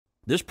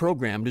This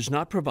program does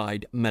not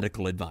provide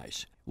medical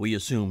advice. We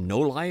assume no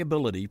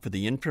liability for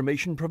the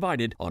information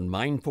provided on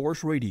Mind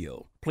Force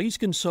Radio. Please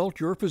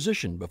consult your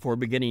physician before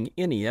beginning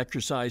any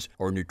exercise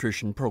or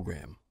nutrition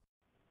program.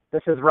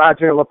 This is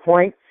Roger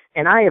LaPointe,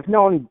 and I have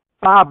known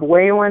Bob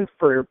Whelan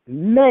for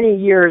many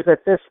years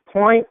at this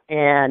point,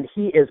 and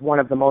he is one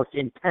of the most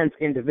intense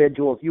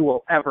individuals you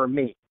will ever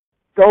meet.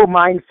 Go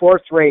Mind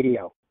Force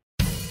Radio.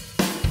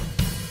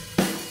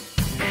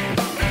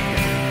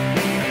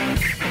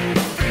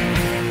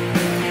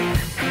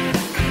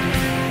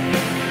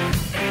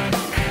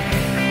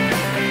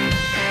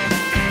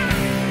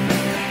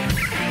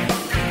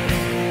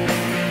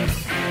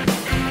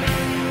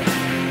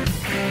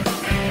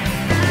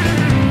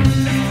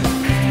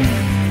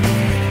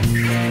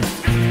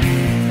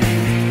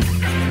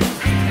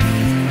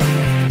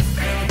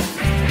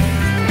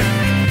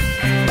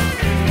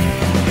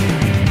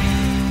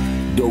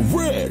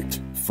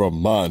 From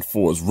Mind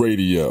Force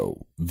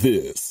Radio,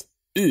 this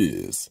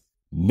is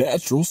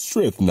Natural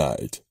Strength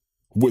Night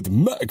with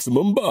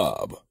Maximum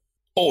Bob.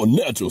 On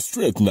Natural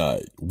Strength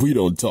Night, we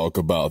don't talk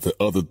about the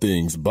other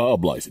things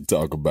Bob likes to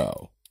talk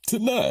about.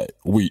 Tonight,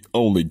 we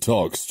only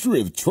talk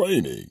strength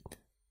training.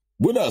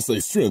 When I say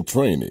strength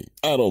training,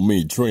 I don't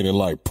mean training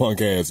like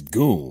punk-ass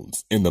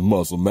goons in the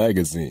muscle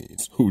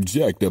magazines who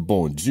jacked up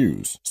on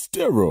juice,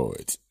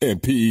 steroids,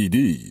 and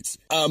PEDs.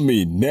 I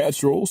mean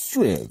natural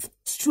strength.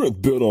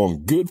 Strength built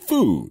on good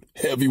food,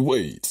 heavy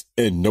weights,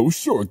 and no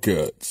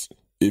shortcuts.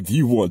 If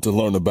you want to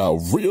learn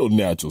about real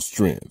natural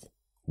strength,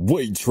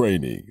 weight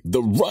training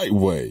the right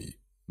way,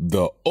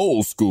 the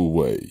old school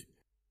way,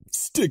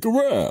 stick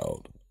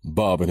around.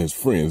 Bob and his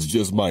friends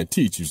just might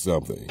teach you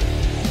something.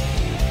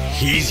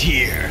 He's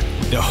here,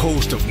 the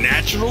host of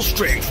Natural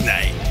Strength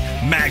Night,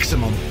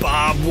 Maximum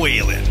Bob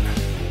Whelan.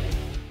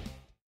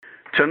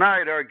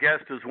 Tonight, our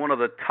guest is one of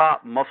the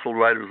top muscle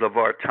writers of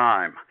our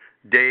time,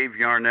 Dave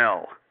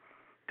Yarnell.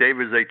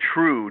 Dave is a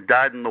true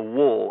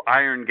dyed-in-the-wool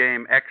iron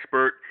game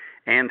expert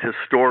and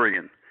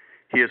historian.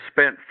 He has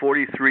spent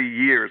 43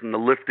 years in the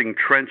lifting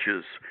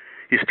trenches.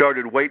 He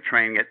started weight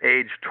training at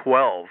age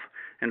 12,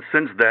 and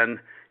since then,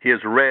 he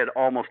has read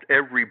almost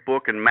every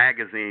book and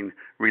magazine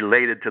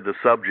related to the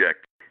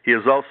subject. He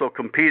has also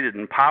competed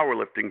in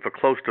powerlifting for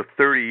close to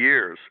 30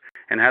 years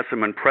and has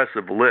some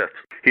impressive lifts.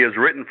 He has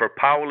written for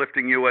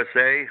Powerlifting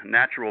USA,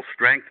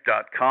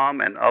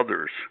 naturalstrength.com, and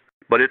others.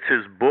 But it's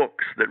his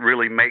books that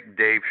really make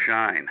Dave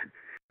shine.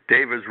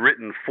 Dave has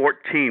written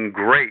 14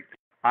 great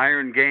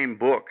iron game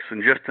books,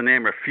 and just to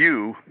name a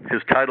few,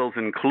 his titles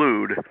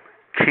include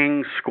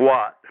King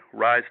Squat,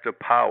 Rise to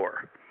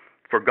Power,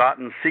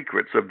 Forgotten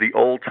Secrets of the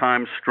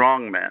Old-Time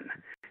Strongmen,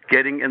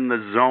 Getting in the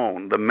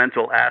Zone, the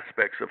Mental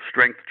Aspects of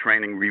Strength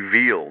Training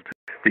Revealed,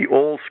 The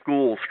Old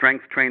School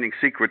Strength Training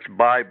Secrets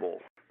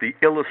Bible, The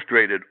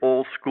Illustrated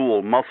Old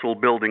School Muscle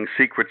Building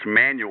Secrets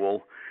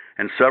Manual,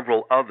 and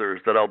several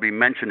others that I'll be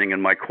mentioning in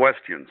my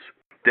questions.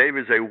 Dave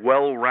is a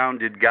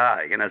well-rounded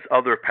guy and has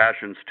other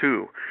passions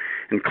too,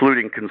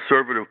 including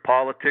conservative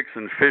politics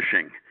and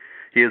fishing.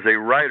 He is a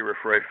writer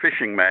for a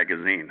fishing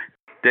magazine.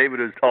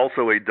 David is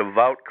also a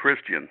devout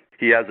Christian.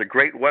 He has a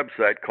great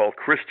website called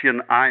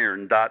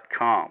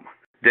christianiron.com.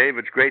 Dave,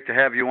 it's great to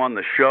have you on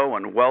the show,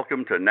 and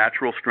welcome to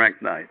Natural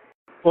Strength Night.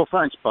 Well,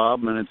 thanks,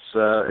 Bob, and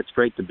it's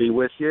great to be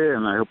with you,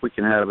 and I hope we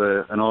can have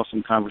an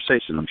awesome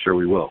conversation. I'm sure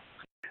we will.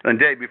 And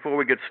Dave, before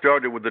we get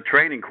started with the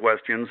training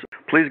questions,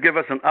 please give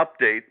us an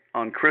update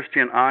on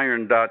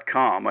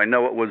christianiron.com. I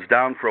know it was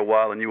down for a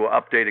while and you were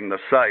updating the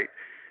site.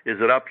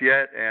 Is it up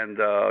yet? And,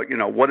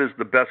 what is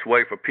the best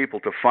way for people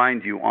to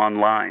find you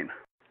online?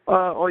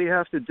 All you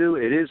have to do,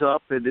 it is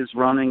up, it is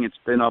running, it's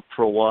been up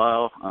for a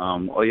while.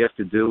 All you have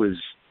to do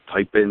is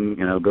type in,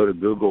 go to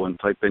Google and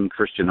type in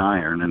Christian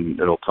Iron and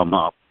it'll come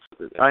up.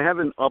 I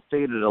haven't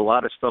updated a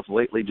lot of stuff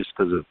lately just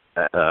because of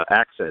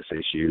access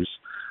issues,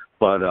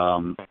 but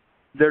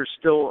there's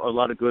still a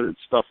lot of good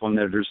stuff on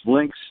there. There's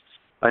links.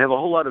 I have a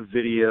whole lot of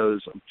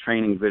videos,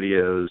 training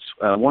videos.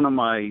 One of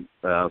my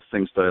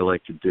things that I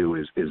like to do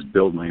is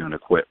build my own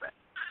equipment.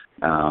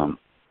 Look,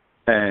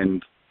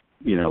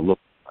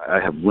 I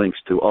have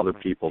links to other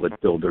people that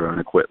build their own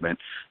equipment.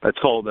 It's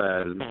called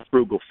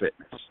Frugal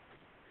Fitness.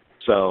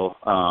 So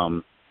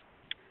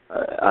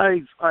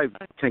I've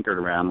tinkered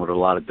around with a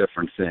lot of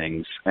different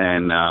things,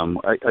 and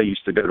I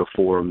used to go to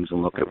forums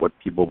and look at what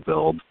people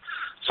build.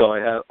 So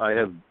I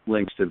have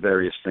links to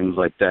various things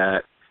like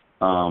that.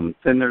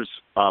 Then there's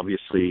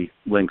obviously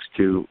links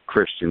to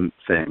Christian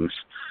things.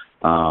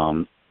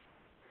 And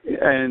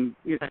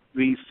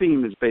the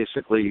theme is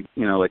basically,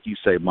 like you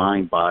say,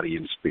 mind, body,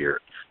 and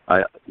spirit.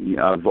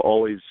 I've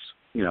always,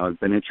 I've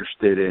been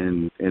interested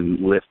in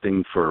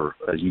lifting for,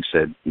 as you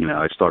said,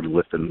 I started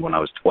lifting when I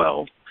was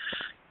 12.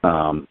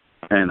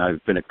 And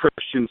I've been a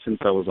Christian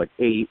since I was like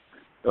 8,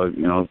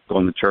 going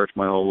to church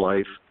my whole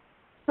life.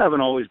 I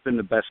haven't always been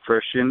the best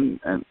Christian,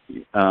 and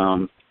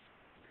I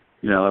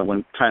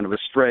went kind of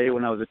astray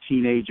when I was a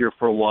teenager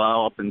for a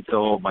while, up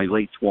until my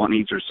late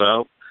 20s or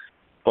so.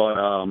 But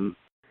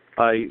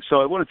I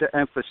wanted to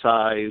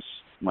emphasize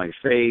my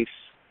faith,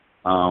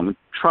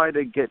 Try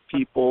to get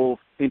people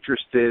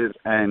interested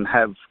and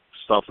have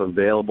stuff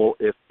available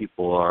if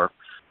people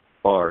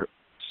are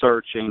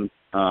searching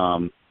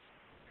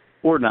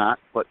or not,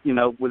 but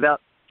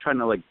without trying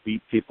to like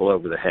beat people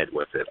over the head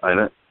with it. I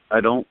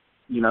don't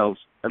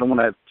want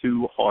to have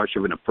too harsh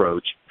of an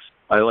approach.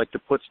 I like to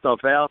put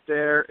stuff out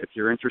there. If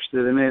you're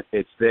interested in it,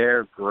 it's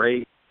there,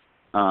 great.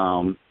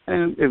 And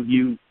if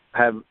you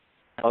have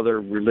other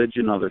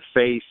religion, other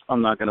faith,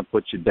 I'm not going to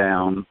put you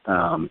down.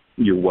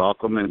 You're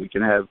welcome, and we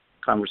can have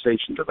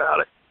conversations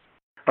about it.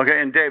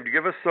 Okay, and Dave,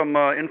 give us some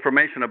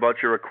information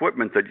about your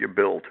equipment that you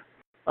build.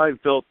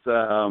 I've built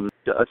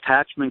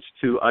attachments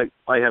to.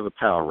 I have a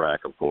power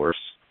rack, of course.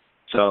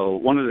 So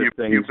one of the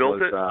things you built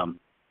was it?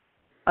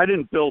 I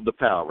didn't build the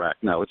power rack.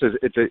 No, it's a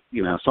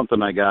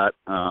something I got.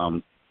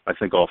 I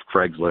think off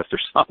Craigslist or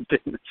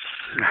something.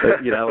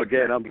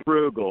 Again, I'm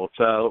frugal,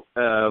 so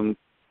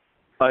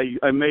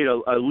I made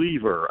a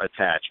lever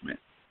attachment,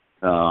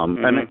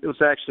 and it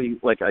was actually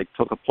like I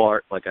took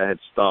apart, like I had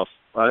stuff.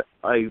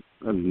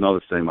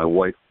 Another thing my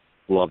wife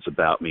loves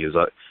about me is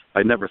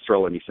I never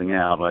throw anything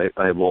out.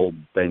 I have old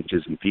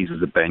benches and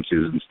pieces of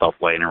benches and stuff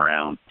laying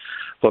around.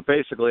 But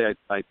basically,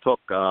 I took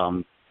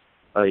a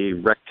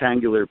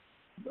rectangular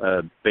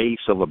base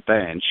of a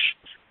bench,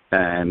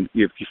 and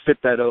if you fit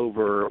that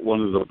over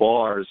one of the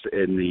bars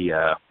in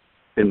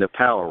the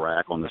power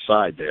rack on the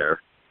side there,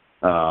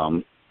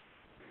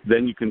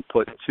 then you can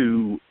put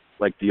two,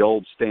 like the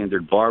old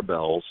standard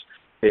barbells,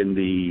 in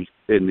the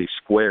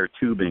square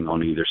tubing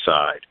on either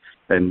side,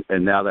 and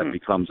now that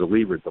becomes a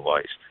lever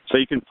device. So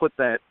you can put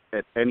that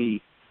at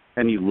any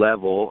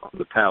level of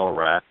the power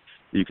rack.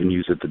 You can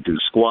use it to do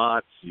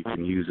squats. You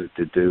can use it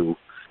to do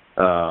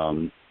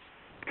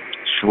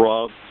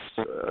shrugs.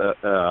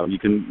 You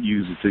can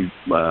use it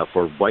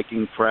for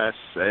Viking press,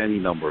 any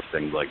number of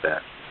things like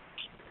that.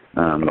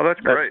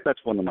 That's great.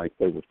 That's one of my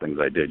favorite things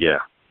I did, yeah.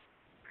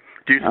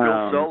 Do you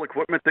still sell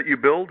equipment that you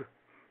build?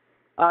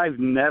 I've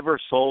never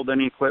sold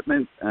any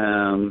equipment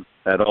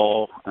at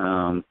all.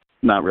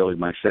 Not really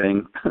my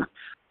thing.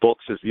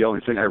 Books is the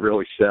only thing I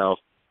really sell.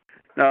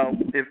 Now,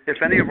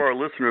 if any of our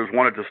listeners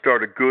wanted to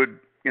start a good,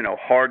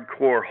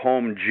 hardcore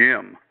home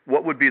gym,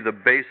 what would be the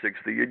basics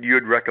that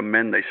you'd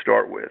recommend they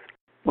start with?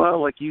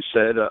 Well, like you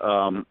said,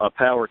 a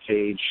power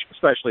cage,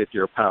 especially if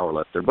you're a power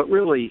lifter. But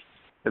really,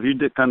 if you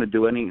kind of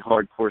do any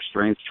hardcore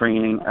strength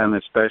training, and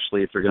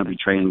especially if you're going to be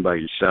training by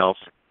yourself,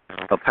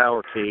 a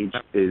power cage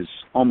is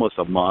almost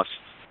a must,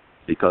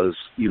 because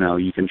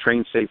you can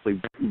train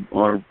safely,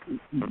 or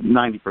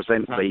 90%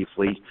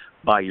 safely,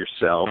 by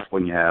yourself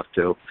when you have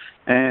to.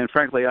 And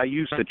frankly, I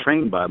used to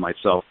train by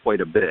myself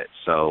quite a bit.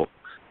 So,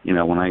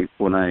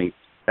 when I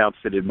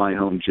outfitted my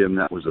home gym,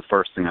 that was the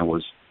first thing I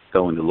was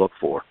going to look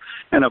for.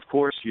 And of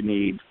course, you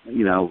need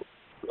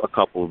a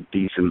couple of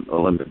decent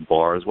Olympic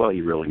bars. Well,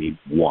 you really need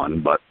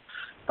one, but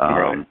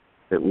right.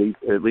 at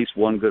least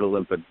one good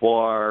Olympic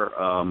bar,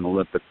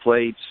 Olympic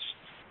plates.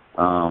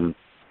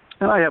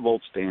 And I have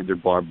old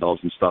standard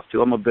barbells and stuff,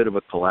 too. I'm a bit of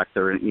a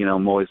collector, and,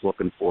 I'm always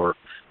looking for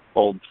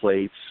old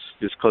plates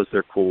just because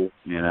they're cool,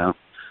 I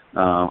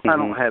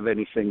don't have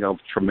anything of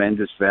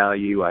tremendous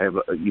value. I have,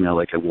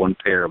 like a one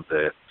pair of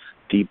the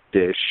deep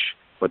dish,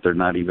 but they're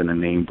not even a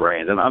name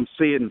brand. And I'm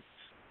seeing,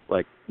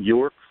 like,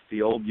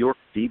 the old York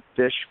deep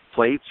dish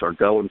plates are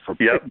going for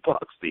big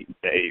bucks these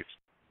days.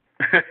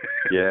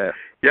 Yeah.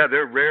 Yeah,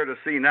 they're rare to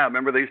see now.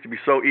 Remember, they used to be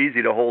so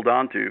easy to hold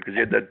on to because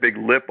you had that big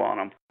lip on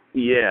them.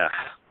 Yeah.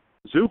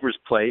 Zuber's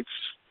plates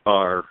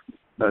are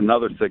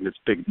another thing that's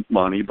big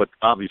money, but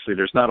obviously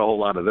there's not a whole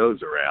lot of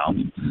those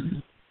around.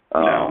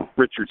 No.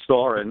 Richard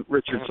Soren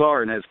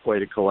has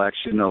quite a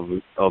collection of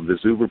the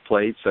Zuber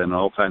plates and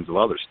all kinds of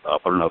other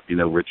stuff. I don't know if you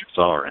know Richard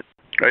Soren.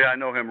 Oh, yeah, I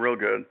know him real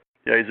good.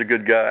 Yeah, he's a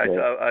good guy.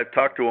 Yeah. I've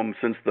talked to him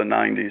since the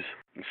 90s.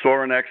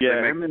 Soren actually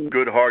makes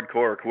good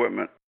hardcore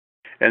equipment.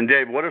 And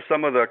Dave, what are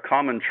some of the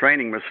common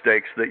training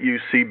mistakes that you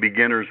see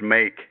beginners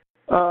make?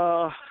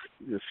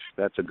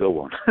 That's a good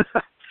one.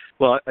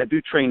 Well, I do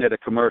train at a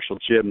commercial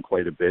gym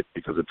quite a bit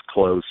because it's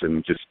close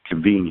and just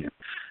convenient.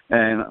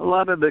 And a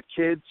lot of the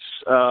kids,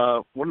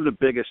 one of the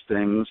biggest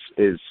things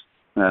is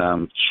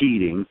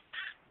cheating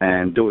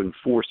and doing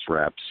force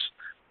reps.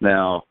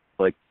 Now,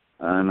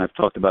 and I've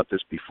talked about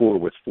this before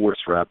with force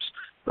reps,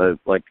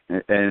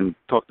 and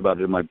talked about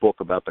it in my book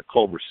about the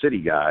Culver City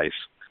guys.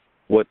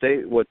 What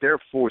their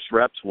force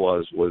reps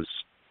was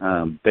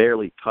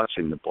barely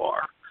touching the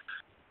bar.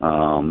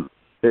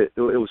 It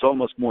was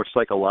almost more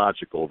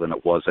psychological than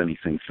it was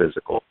anything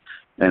physical.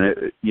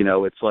 And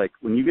it's like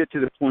when you get to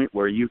the point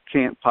where you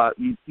can't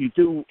you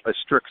do a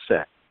strict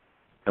set,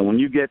 and when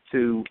you get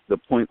to the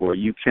point where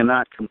you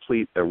cannot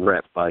complete a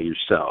rep by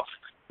yourself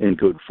in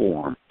good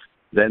form,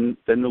 then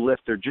the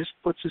lifter just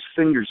puts his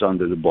fingers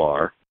under the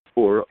bar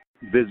or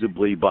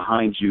visibly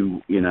behind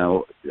you,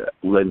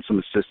 lend some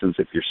assistance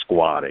if you're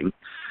squatting.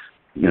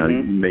 You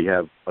may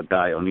have a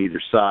guy on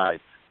either side,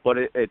 but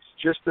it's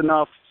just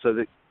enough so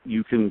that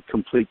you can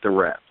complete the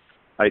rep.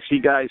 I see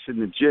guys in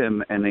the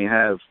gym, and they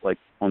have, like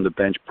on the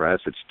bench press,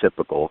 it's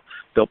typical,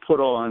 they'll put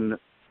on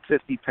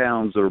 50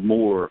 pounds or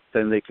more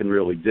than they can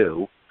really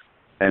do,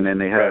 and then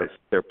they have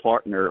their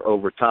partner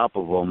over top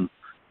of them,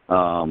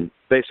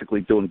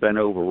 basically doing bent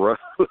over rows.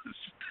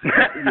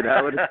 You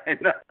know, I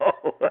know.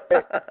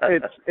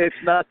 it's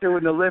not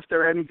doing the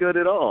lifter any good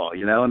at all,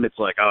 you know, and it's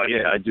like, oh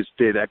yeah, I just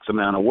did X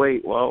amount of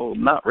weight. Well,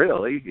 not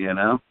really, you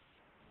know.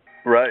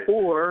 Right.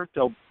 Or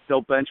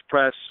they'll bench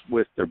press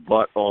with their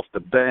butt off the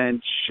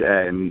bench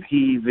and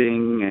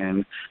heaving,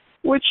 and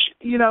which,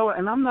 you know,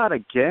 and I'm not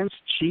against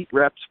cheat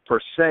reps per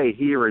se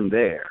here and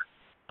there,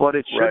 but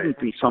it shouldn't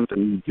be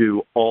something you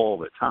do all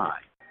the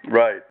time.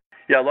 Right.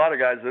 Yeah, a lot of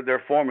guys,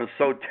 their form is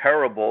so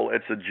terrible,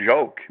 it's a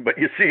joke, but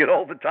you see it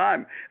all the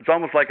time. It's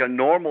almost like a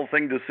normal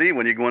thing to see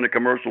when you go in a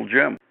commercial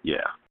gym.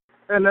 Yeah.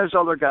 And there's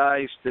other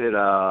guys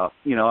that,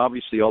 you know,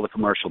 obviously all the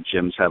commercial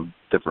gyms have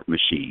different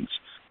machines.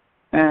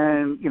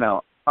 And, you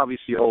know,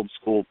 obviously old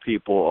school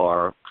people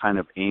are kind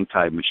of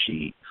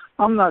anti-machine.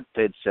 I'm not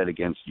dead set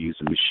against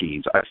using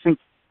machines. I think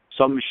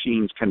some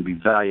machines can be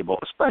valuable,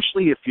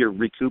 especially if you're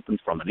recouping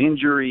from an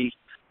injury,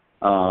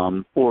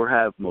 or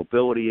have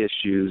mobility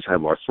issues,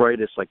 have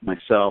arthritis like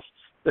myself.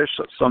 There's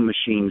some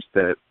machines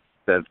that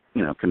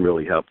you know, can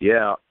really help you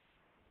out.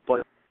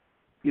 But,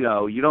 you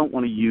know, you don't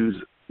want to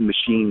use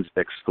machines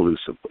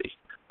exclusively.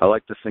 I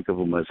like to think of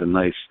them as a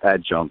nice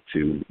adjunct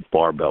to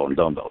barbell and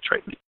dumbbell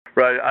training.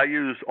 Right. I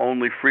used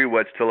only free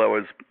weights till I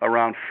was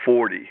around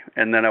 40,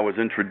 and then I was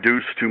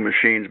introduced to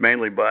machines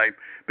mainly by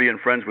being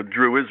friends with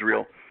Drew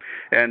Israel.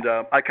 And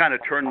I kind of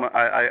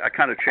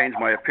changed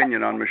my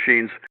opinion on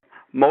machines.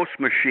 Most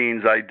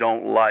machines I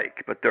don't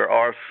like, but there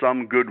are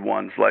some good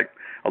ones, like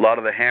a lot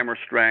of the hammer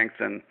strength,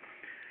 and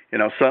you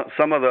know,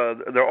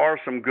 there are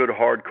some good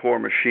hardcore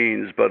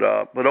machines, but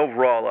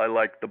overall I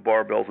like the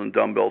barbells and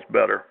dumbbells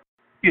better.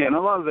 Yeah, and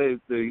a lot of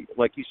the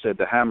like you said,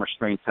 the hammer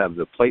strength have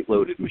the plate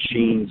loaded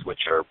machines,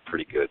 which are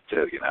pretty good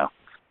too, you know.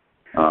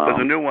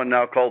 There's a new one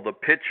now called the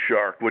Pitch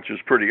Shark, which is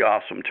pretty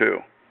awesome too.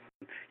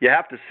 You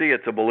have to see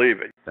it to believe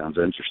it. Sounds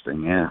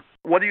interesting, yeah.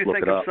 What do you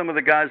think of some of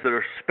the guys that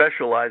are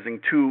specializing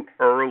too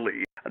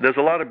early? There's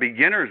a lot of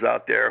beginners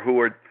out there who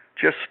are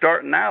just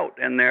starting out,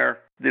 and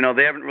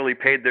they haven't really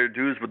paid their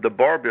dues with the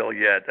barbell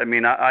yet. I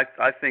mean, I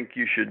think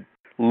you should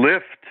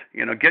lift,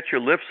 get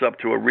your lifts up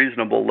to a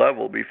reasonable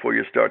level before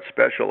you start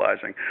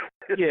specializing.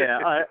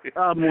 Yeah,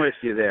 I'm with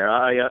you there.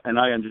 I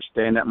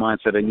understand that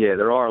mindset, and yeah,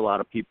 there are a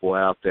lot of people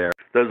out there.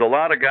 There's a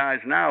lot of guys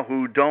now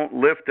who don't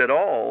lift at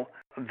all.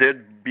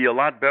 They'd be a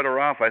lot better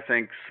off, I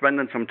think,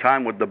 spending some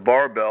time with the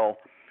barbell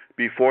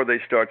before they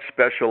start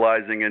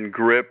specializing in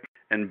grip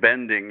and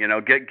bending.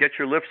 Get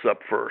your lifts up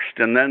first,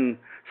 and then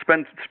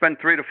spend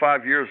 3 to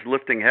 5 years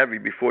lifting heavy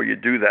before you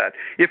do that,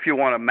 if you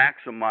want to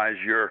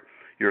maximize your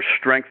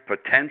strength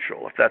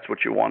potential, if that's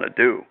what you want to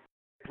do.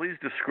 Please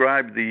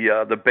describe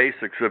the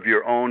basics of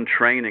your own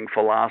training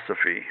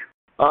philosophy.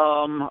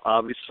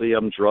 Obviously,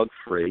 I'm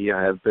drug-free.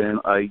 I have been.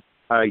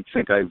 I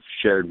think I've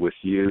shared with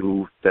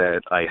you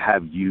that I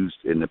have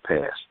used in the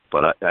past,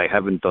 but I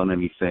haven't done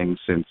anything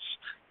since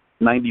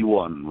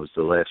 91 was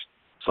the last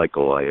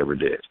cycle I ever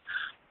did.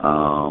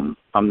 I'm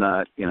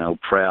not,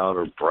 proud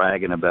or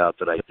bragging about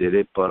that I did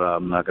it, but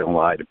I'm not going to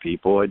lie to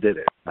people. I did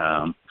it.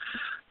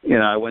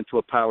 I went to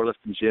a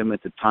powerlifting gym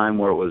at the time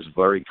where it was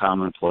very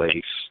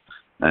commonplace.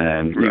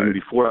 And even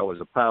before I was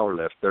a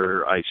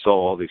powerlifter, I saw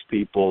all these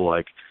people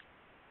like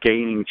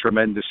gaining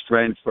tremendous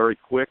strength very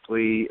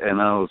quickly,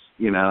 and I was,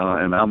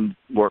 and I'm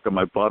working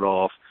my butt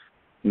off,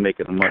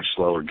 making a much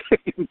slower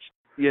gains,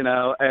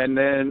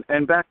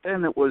 and back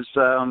then it was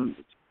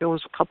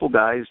a couple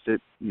guys that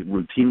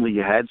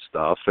routinely had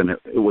stuff, and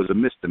it was a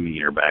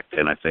misdemeanor back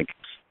then, I think,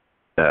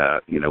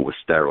 with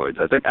steroids.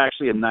 I think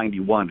actually in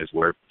 91 is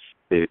where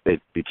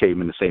it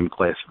became in the same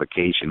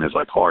classification as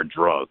like hard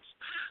drugs,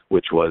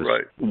 which was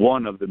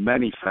one of the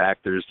many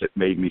factors that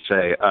made me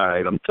say, all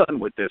right, I'm done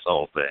with this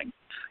whole thing.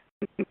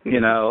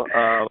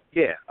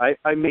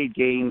 I made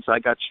gains. I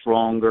got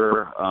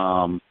stronger,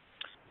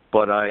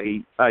 but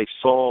I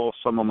saw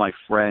some of my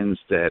friends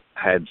that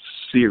had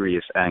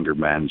serious anger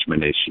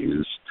management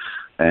issues,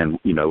 and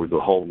the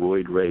whole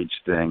roid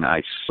rage thing.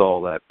 I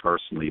saw that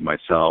personally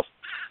myself.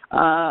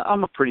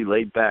 I'm a pretty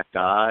laid back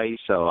guy,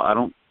 so I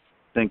don't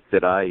think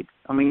that I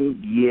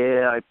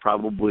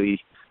probably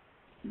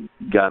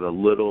got a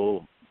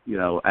little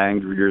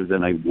angrier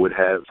than I would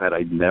have had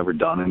I never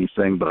done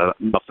anything, but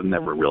nothing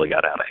never really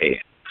got out of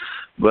hand.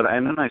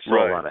 And then I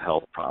saw a lot of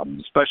health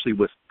problems, especially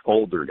with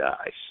older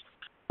guys.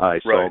 I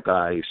saw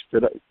guys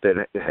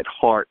that had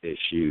heart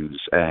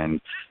issues and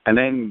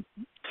then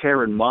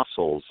tearing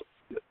muscles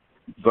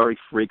very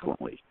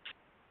frequently,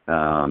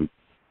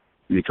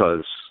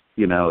 because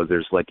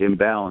there's like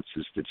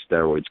imbalances that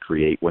steroids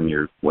create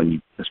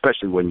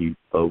especially when you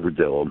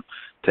overdo them,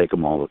 take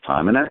them all the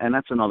time, and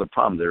that's another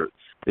problem.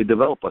 They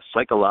develop a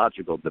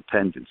psychological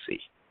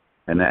dependency,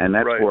 and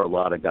that's where a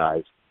lot of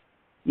guys,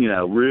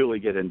 really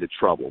get into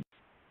trouble.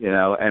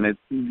 And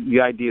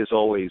the idea is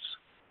always,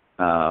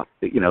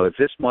 if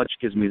this much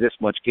gives me this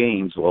much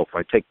gains, well, if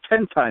I take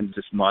 10 times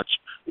this much,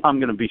 I'm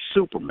going to be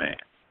Superman.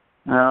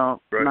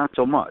 Well, not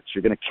so much.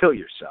 You're going to kill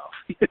yourself.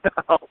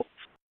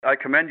 I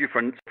commend you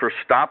for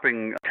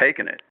stopping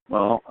taking it.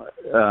 Well,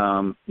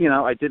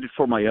 I did it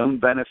for my own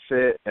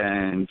benefit,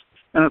 and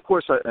of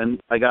course,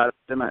 I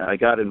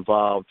got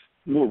involved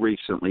more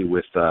recently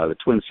with the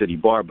Twin City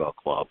Barbell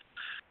Club,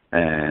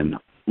 and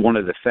one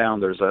of the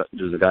founders,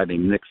 there's a guy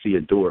named Nick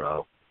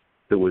Theodoro,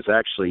 who was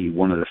actually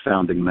one of the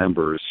founding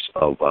members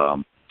of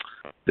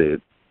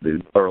the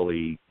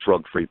early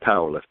drug-free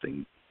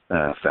powerlifting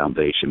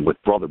foundation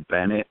with Brother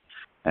Bennett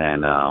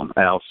and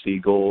Al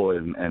Siegel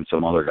and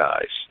some other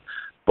guys,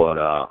 but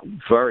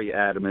very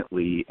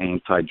adamantly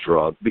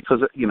anti-drug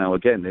because,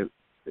 again,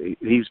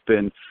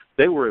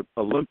 they were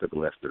Olympic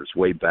lifters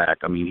way back.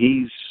 I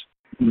mean,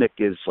 Nick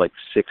is like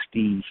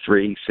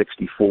 63,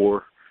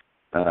 64.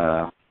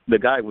 The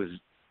guy was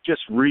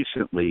just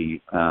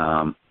recently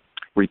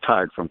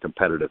retired from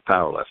competitive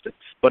powerlifting.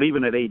 But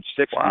even at age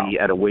 60, wow,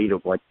 at a weight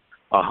of like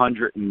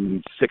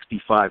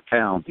 165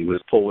 pounds, he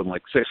was pulling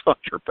like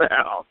 600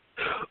 pounds,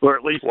 or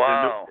at least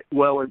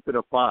well into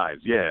the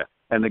fives, yeah.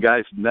 And the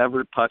guy's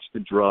never touched a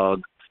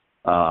drug.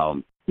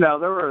 Now,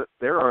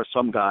 there are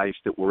some guys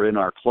that were in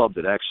our club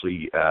that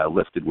actually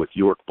lifted with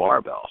York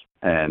Barbell,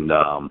 and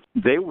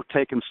they were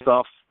taking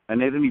stuff,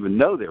 and they didn't even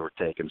know they were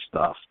taking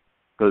stuff.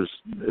 Because,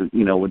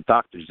 when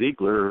Dr.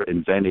 Ziegler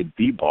invented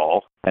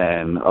D-ball,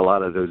 and a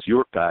lot of those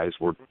York guys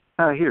were,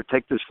 here,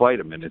 take this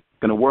vitamin. It's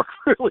going to work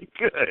really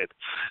good.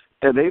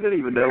 And they didn't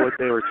even know what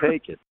they were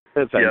taking.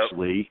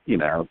 Eventually,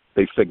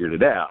 they figured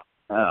it out.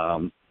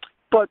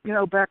 But,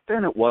 back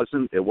then it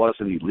wasn't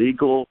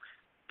illegal.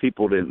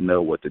 People didn't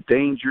know what the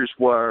dangers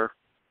were.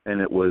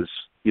 And it was,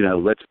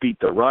 let's beat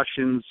the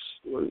Russians.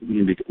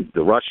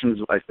 The Russians,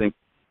 I think,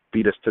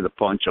 beat us to the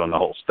punch on the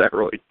whole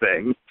steroid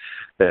thing,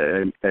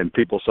 and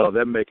people saw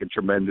them making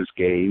tremendous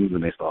gains,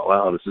 and they thought,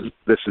 "Wow,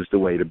 this is the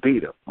way to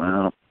beat them."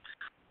 Well,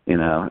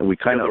 and we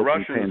kind of the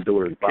Russians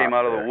came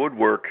out of the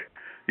woodwork.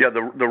 Yeah,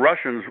 the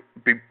Russians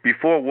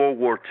before World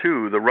War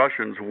II, the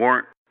Russians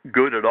weren't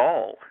good at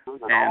all,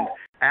 and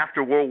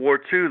after World War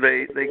II,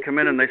 they come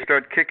in and they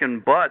start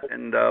kicking butt,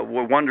 and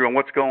we're wondering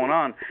what's going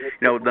on.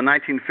 The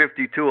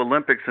 1952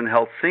 Olympics in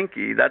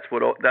Helsinki, that's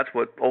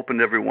what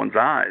opened everyone's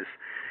eyes,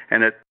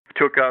 and it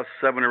took us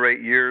 7 or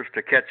 8 years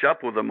to catch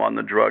up with them on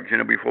the drugs,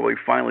 before we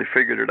finally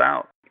figured it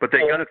out. But they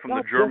got it from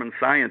the German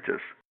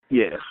scientists.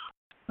 Yeah.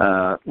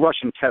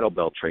 Russian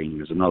kettlebell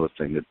training is another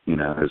thing that,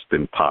 has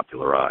been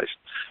popularized.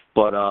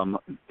 But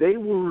they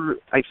were,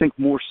 I think,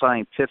 more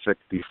scientific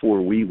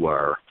before we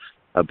were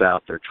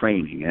about their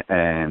training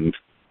and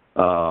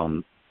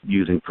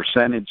using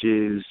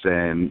percentages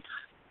and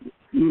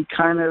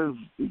kind of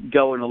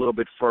going a little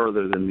bit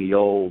further than the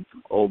old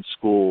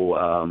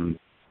school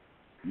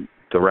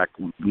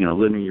direct,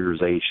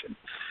 linearization,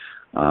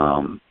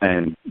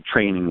 and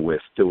training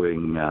with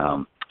doing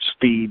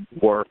speed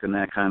work and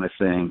that kind of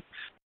thing,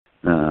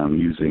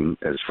 using,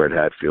 as Fred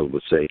Hatfield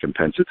would say,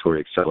 compensatory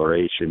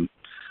acceleration,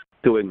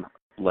 doing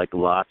like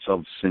lots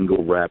of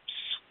single reps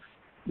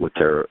with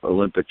their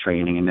Olympic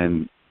training, and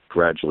then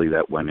gradually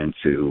that went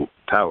into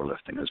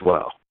powerlifting as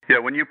well. Yeah,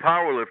 when you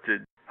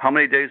powerlifted, how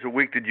many days a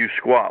week did you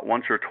squat,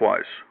 once or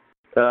twice?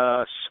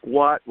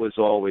 Squat was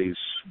always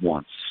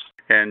once.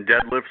 And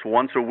deadlifts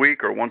once a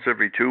week or once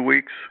every 2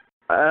 weeks?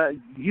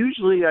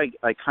 Usually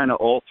I kind of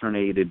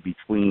alternated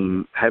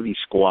between heavy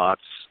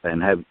squats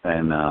and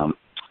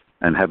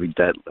heavy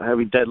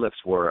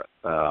deadlifts were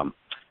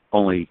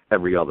only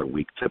every other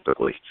week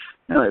typically.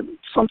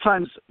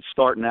 Sometimes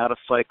starting out a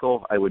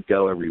cycle, I would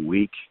go every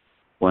week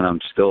when I'm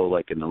still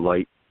like in the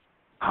light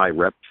high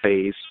rep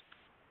phase.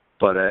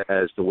 But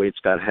as the weights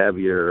got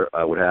heavier,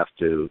 I would have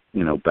to,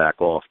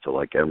 back off to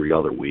like every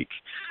other week.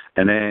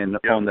 And then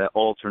on that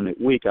alternate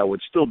week, I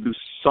would still do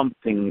some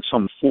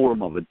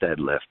form of a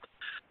deadlift.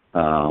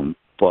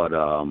 But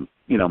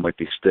might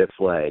be stiff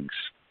legs.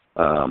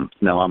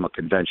 Now I'm a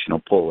conventional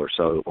puller,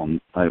 so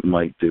I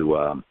might do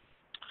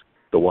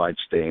the wide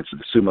stance,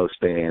 the sumo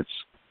stance,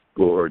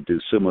 or do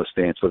sumo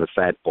stance with a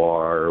fat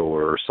bar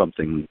or some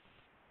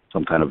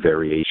kind of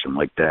variation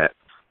like that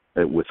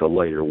with a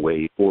lighter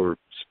weight, or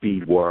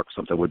speed work,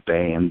 something with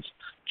bands,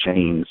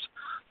 chains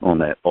on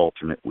that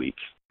alternate week.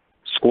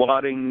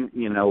 Squatting,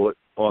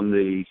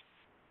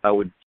 I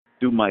would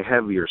do my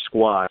heavier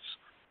squats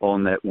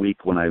on that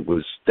week when I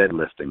was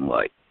deadlifting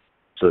light,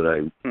 so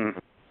that I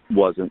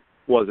wasn't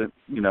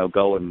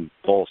going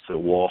balls to the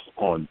wall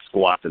on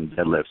squats and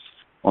deadlifts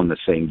on the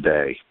same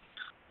day,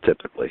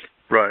 typically.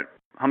 Right.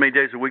 How many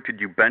days a week did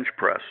you bench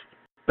press?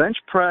 Bench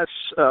press,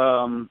 there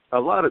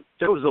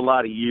was a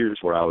lot of years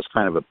where I was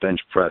kind of a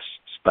bench press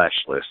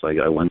specialist.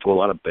 I went to a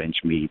lot of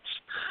bench meets,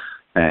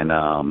 and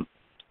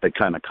I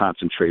kind of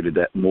concentrated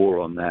that more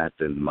on that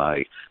than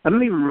I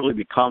didn't even really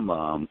become.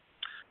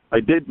 I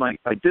did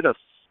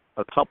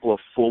a couple of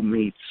full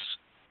meets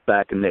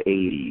back in the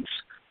 80s,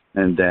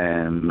 and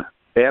then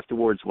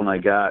afterwards, when I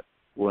got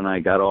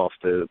off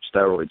the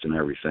steroids and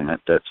everything,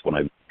 that's when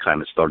I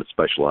kind of started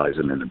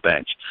specializing in the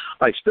bench.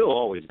 I still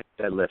always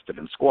deadlifted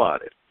and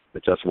squatted.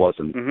 It just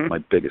wasn't my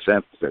biggest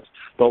emphasis.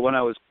 But when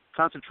I was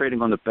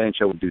concentrating on the bench,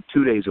 I would do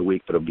 2 days a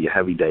week, but it would be a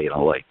heavy day and a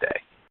light day.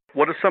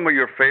 What are some of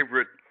your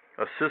favorite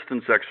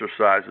assistance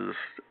exercises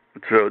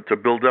to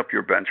build up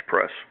your bench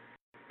press?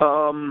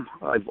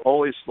 I've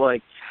always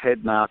liked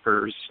head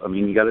knockers. I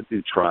mean, you got to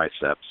do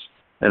triceps,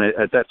 and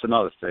that's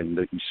another thing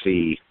that you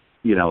see.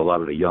 A lot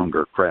of the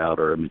younger crowd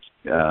or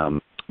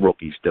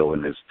rookies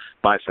doing is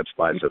biceps.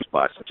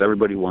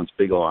 Everybody wants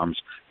big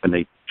arms, and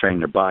they train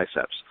their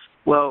biceps.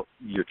 Well,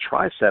 your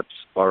triceps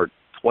are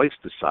twice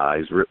the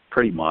size,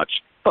 pretty much,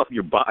 of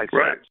your biceps.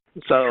 Right.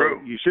 So True.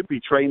 you should be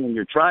training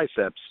your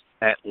triceps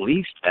at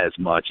least as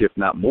much, if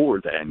not more,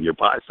 than your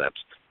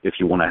biceps if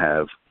you want to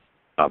have,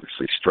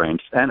 obviously,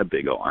 strength and a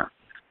big arm.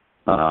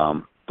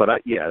 But I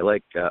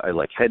like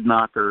head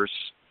knockers,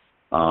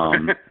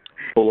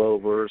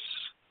 pullovers.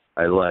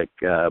 I like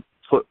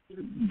put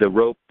the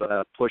rope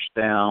push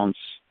downs.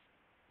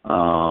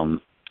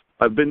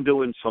 I've been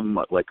doing some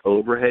like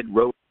overhead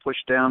rope push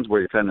downs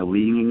where you're kind of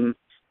leaning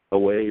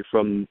away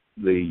from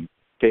the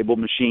cable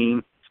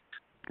machine.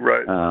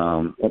 Right.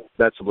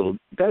 That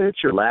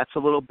hits your lats a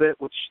little bit,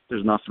 which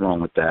there's nothing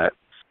wrong with that.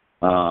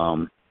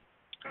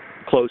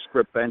 Close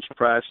grip bench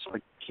press. I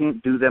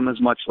can't do them as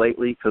much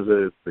lately because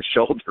of the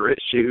shoulder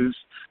issues.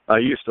 I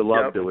used to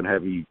love doing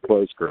heavy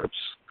close grips.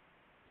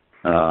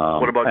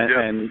 What about dips?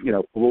 And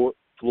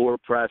floor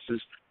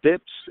presses,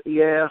 dips.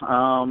 Yeah,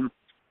 I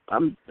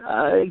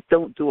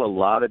don't do a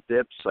lot of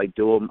dips. I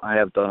do them. I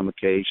have done them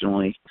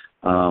occasionally.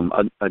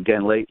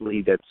 Again,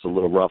 lately that's a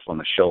little rough on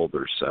the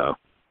shoulders. So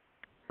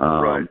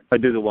right. I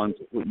do the ones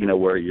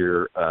where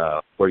you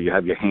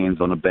have your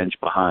hands on a bench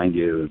behind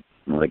you,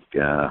 like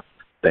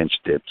bench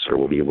dips or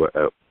what do you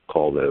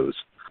call those?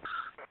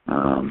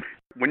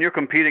 When you're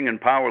competing in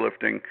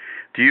powerlifting,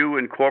 do you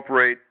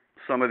incorporate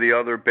some of the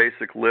other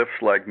basic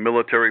lifts like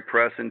military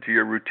press into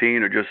your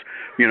routine, or just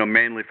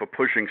mainly for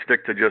pushing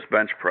stick to just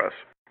bench press?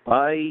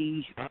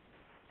 I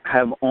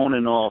have on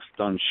and off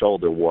done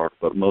shoulder work,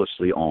 but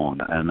mostly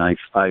on, and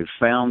I've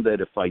found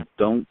that if I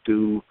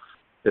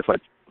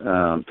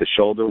the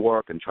shoulder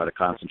work and try to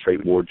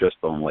concentrate more just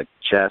on like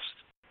chest,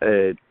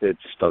 it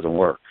just doesn't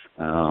work.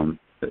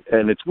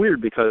 And it's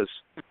weird because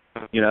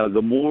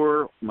the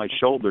more my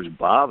shoulders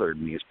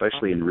bothered me,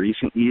 especially in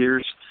recent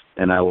years,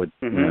 and I would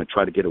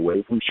try to get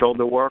away from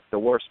shoulder work, the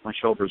worse my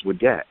shoulders would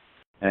get.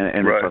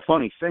 And right. It's a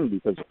funny thing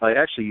because I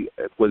actually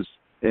was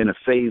in a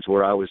phase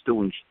where I was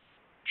doing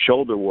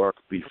shoulder work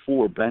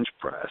before bench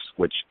press,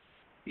 which,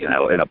 in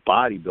a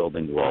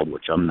bodybuilding world,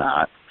 which I'm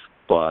not,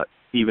 but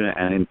even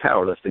and in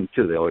powerlifting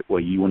too,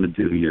 you want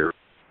to do your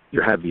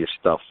heaviest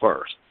stuff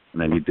first,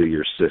 and then you do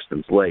your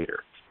systems later.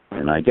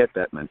 And I get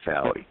that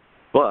mentality.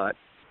 But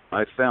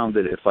I found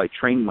that if I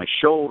trained my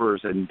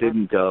shoulders and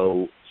didn't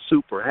go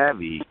super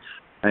heavy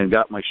and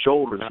got my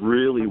shoulders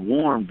really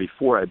warm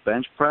before I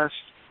bench pressed,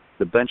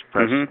 the bench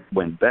press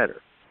went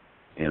better,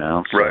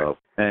 So, right.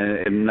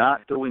 and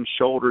not doing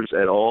shoulders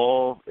at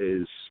all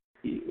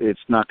it's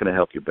not going to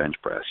help your bench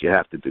press. You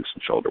have to do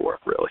some shoulder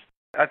work, really.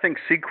 I think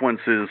sequence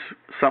is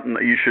something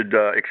that you should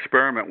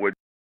experiment with.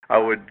 I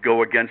would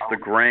go against the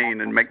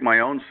grain and make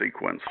my own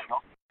sequence.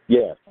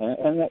 Yeah,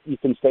 and that, you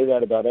can say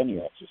that about any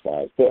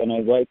exercise. And I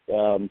like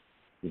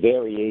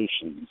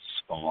variations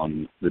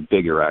on the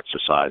bigger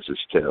exercises,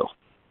 too.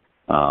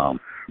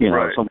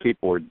 Right. Some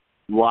people are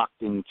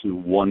locked into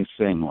one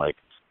thing, like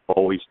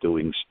always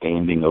doing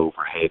standing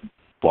overhead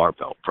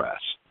barbell press.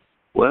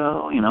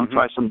 Well,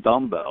 try some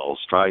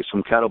dumbbells, try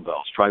some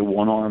kettlebells, try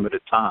one arm at a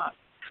time.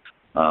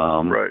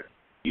 Right.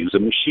 Use a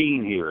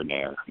machine here and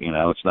there.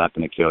 It's not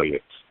going to kill you.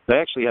 They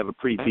actually have a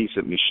pretty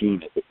decent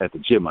machine at the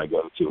gym I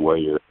go to where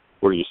you're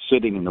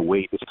sitting and the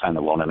weight is kind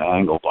of on an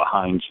angle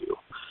behind you.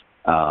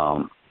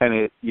 And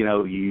it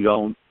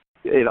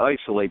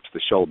isolates the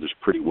shoulders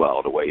pretty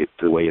well the way it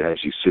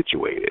has you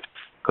situated,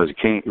 because you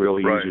can't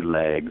really use your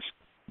legs.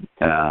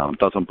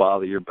 Doesn't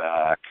bother your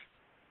back.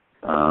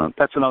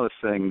 That's another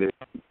thing that,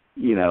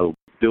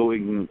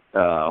 doing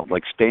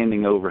like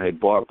standing overhead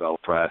barbell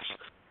press,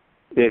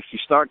 if you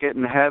start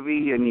getting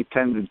heavy and you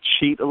tend to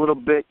cheat a little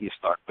bit, you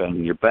start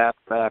bending your back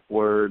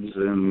backwards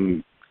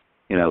and,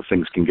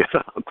 things can get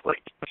ugly.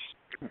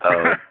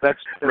 That's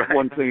right.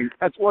 one thing.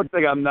 That's one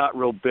thing I'm not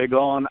real big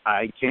on.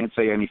 I can't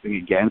say anything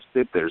against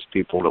it. There's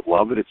people that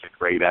love it. It's a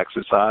great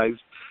exercise.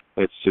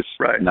 It's just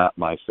not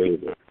my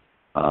favorite.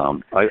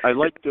 I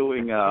like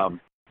doing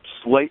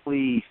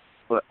slightly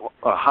a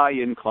high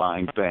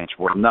incline bench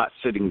where I'm not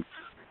sitting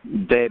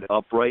dead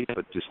upright,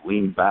 but just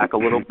lean back a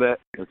little bit.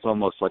 It's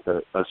almost like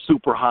a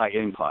super high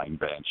incline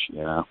bench,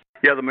 Yeah,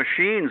 the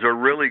machines are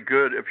really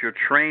good if you're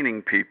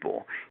training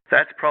people.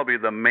 That's probably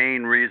the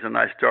main reason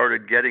I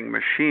started getting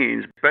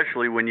machines,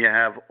 especially when you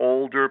have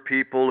older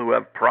people who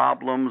have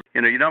problems.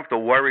 You don't have to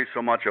worry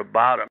so much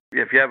about them.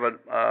 If you have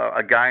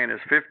a guy in his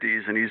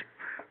 50s and he's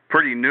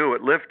pretty new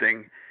at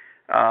lifting,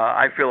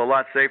 I feel a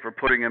lot safer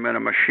putting him in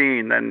a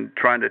machine than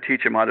trying to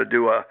teach him how to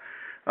do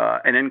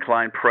an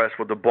incline press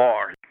with a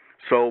bar.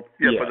 So,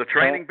 for the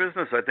training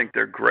business, I think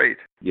they're great.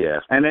 Yeah,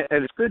 and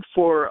it's good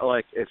for,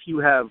 like, if you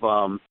have,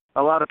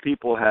 a lot of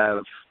people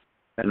have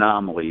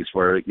anomalies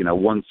where,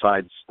 one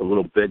side's a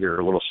little bigger,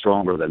 a little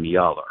stronger than the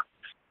other.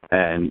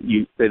 And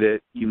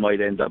you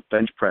might end up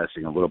bench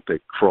pressing a little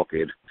bit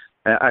crooked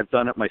I've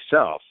done it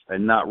myself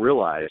and not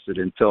realized it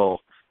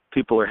until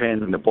people are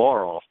handing the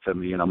bar off to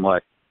me, and I'm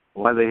like,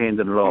 why are they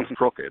handing it off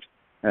crooked?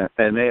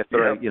 And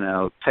after,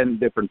 10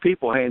 different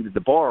people handed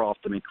the bar off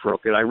to me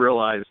crooked, I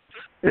realized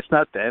it's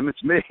not them,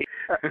 it's me.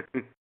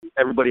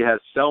 Everybody has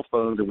cell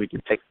phones, and we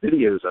can take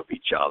videos of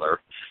each other.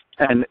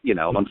 And,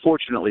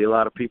 unfortunately, a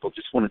lot of people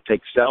just want to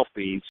take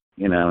selfies,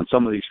 and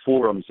some of these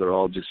forums are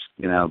all just,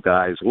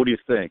 guys, what do you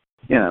think?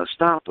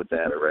 Stop with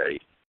that already.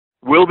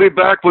 We'll be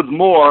back with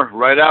more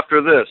right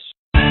after this.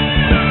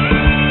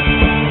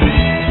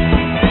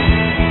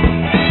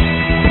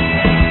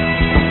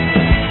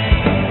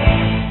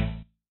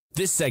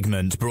 This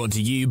segment brought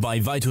to you by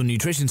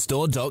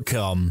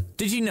VitalNutritionStore.com.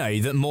 Did you know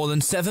that more than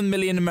 7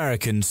 million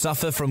Americans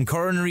suffer from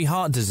coronary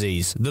heart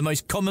disease, the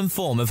most common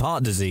form of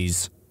heart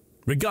disease?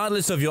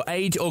 Regardless of your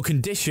age or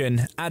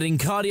condition, adding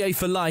Cardio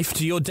for Life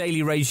to your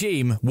daily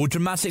regime will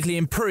dramatically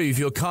improve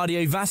your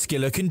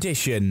cardiovascular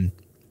condition.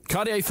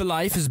 Cardio for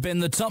Life has been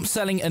the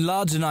top-selling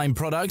L-arginine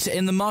product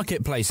in the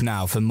marketplace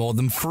now for more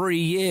than 3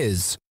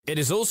 years. It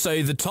is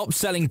also the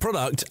top-selling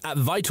product at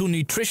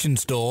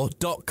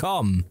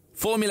VitalNutritionStore.com.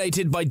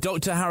 Formulated by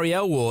Dr. Harry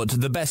Elwart,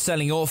 the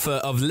best-selling author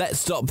of Let's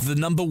Stop the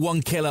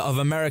 #1 Killer of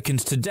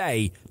Americans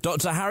Today,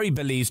 Dr. Harry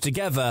believes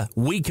together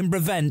we can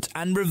prevent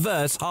and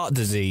reverse heart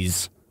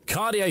disease.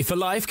 Cardio for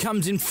Life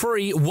comes in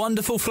 3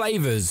 wonderful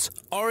flavors: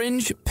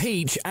 orange,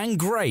 peach, and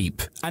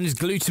grape, and is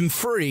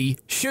gluten-free,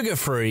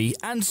 sugar-free,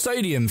 and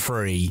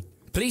sodium-free.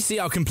 Please see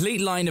our complete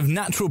line of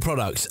natural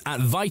products at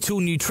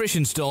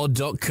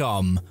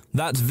VitalNutritionStore.com.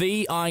 That's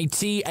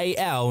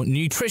VITAL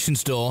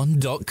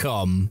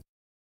Nutritionstore.com.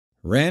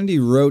 Randy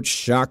Roach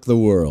shocked the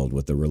world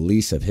with the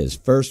release of his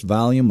first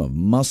volume of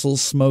Muscle,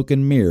 Smoke,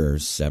 and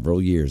Mirrors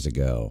several years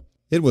ago.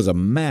 It was a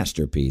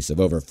masterpiece of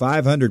over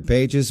 500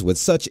 pages with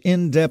such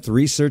in-depth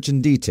research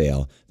and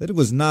detail that it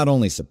was not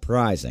only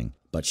surprising,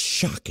 but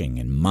shocking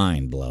and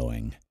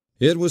mind-blowing.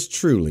 It was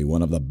truly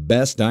one of the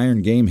best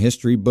Iron Game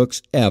history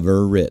books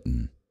ever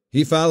written.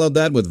 He followed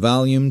that with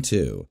Volume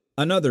 2,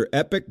 another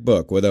epic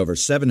book with over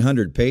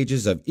 700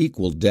 pages of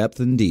equal depth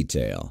and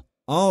detail.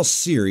 All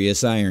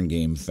serious Iron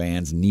Game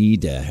fans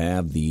need to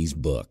have these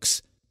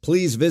books.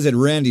 Please visit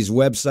Randy's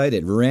website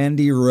at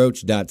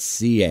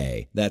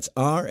randyroach.ca. That's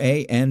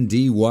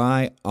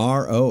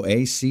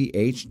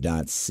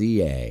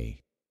RANDYROACH.ca.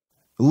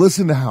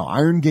 Listen to how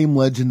Iron Game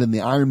legend and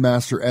the Iron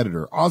Master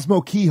editor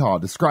Osmo Kehaw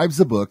describes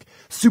the book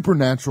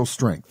Supernatural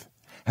Strength.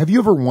 Have you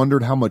ever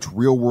wondered how much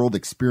real-world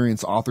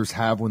experience authors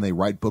have when they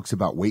write books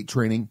about weight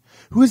training?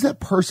 Who is that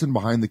person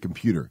behind the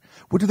computer?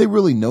 What do they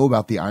really know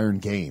about the Iron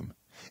Game?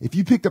 If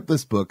you picked up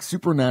this book,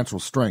 Supernatural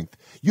Strength,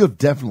 you have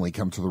definitely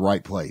come to the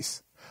right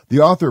place. The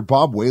author,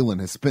 Bob Whelan,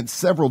 has spent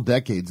several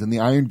decades in the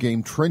Iron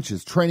Game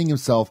trenches training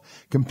himself,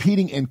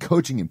 competing and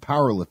coaching in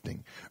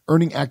powerlifting,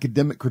 earning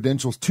academic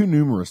credentials too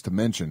numerous to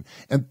mention,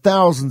 and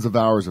thousands of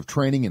hours of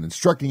training and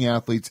instructing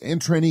athletes and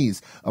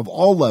trainees of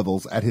all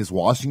levels at his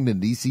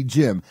Washington, D.C.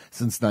 gym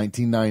since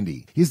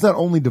 1990. He's not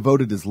only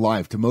devoted his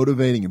life to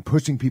motivating and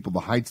pushing people to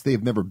heights they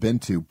have never been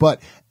to,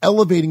 but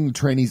elevating the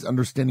trainees'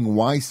 understanding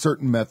why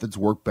certain methods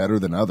work better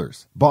than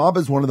others. Bob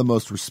is one of the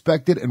most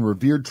respected and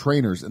revered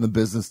trainers in the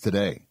business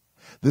today.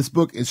 This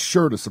book is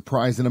sure to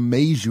surprise and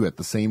amaze you at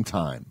the same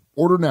time.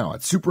 Order now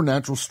at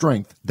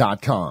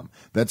supernaturalstrength.com.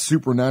 That's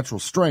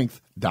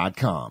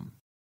supernaturalstrength.com.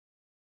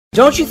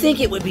 Don't you think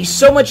it would be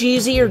so much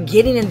easier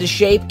getting into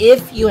shape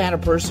if you had a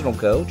personal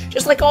coach?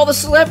 Just like all the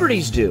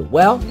celebrities do.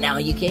 Well, now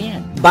you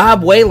can.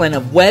 Bob Whelan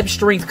of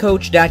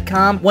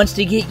webstrengthcoach.com wants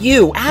to get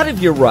you out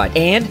of your rut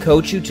and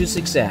coach you to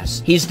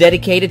success. He's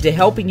dedicated to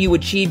helping you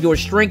achieve your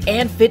strength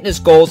and fitness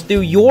goals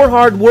through your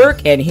hard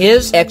work and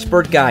his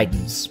expert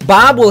guidance.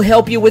 Bob will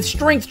help you with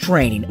strength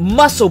training,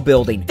 muscle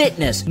building,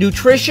 fitness,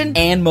 nutrition,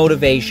 and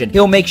motivation.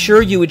 He'll make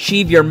sure you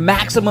achieve your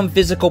maximum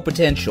physical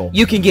potential.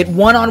 You can get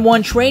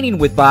one-on-one training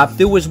with Bob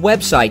through his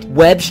website,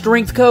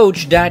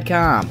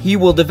 webstrengthcoach.com. He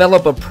will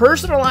develop a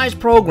personalized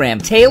program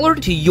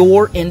tailored to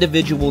your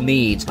individual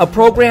needs. A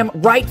program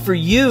right for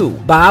you.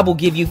 Bob will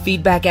give you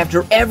feedback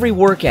after every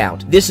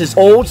workout. This is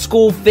old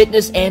school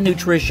fitness and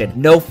nutrition.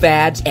 No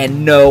fads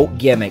and no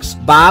gimmicks.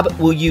 Bob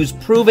will use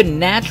proven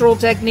natural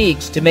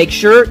techniques to make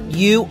sure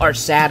you are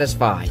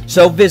satisfied.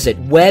 So visit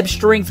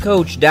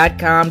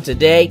webstrengthcoach.com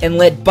today and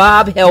let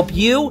Bob help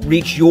you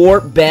reach your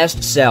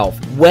best self.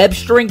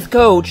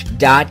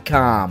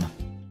 webstrengthcoach.com.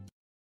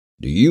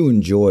 Do you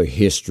enjoy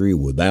history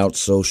without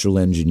social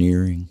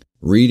engineering?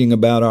 Reading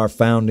about our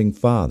founding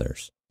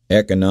fathers?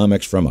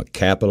 Economics from a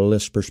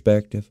capitalist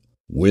perspective?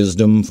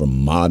 Wisdom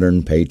from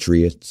modern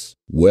patriots?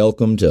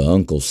 Welcome to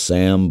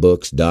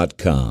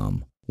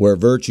UncleSamBooks.com, where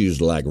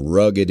virtues like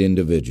rugged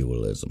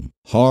individualism,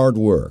 hard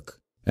work,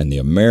 and the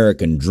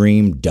American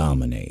dream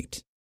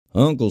dominate.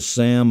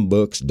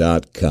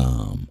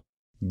 UncleSamBooks.com.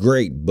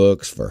 Great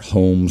books for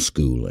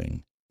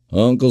homeschooling.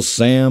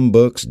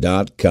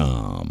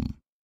 UncleSamBooks.com.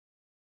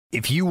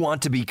 If you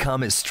want to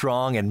become as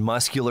strong and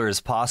muscular as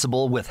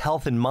possible with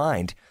health in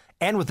mind,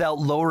 and without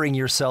lowering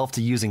yourself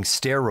to using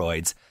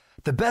steroids,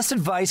 the best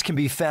advice can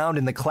be found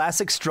in the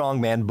classic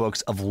strongman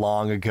books of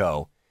long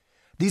ago.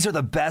 These are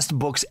the best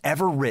books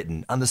ever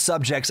written on the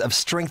subjects of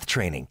strength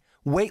training,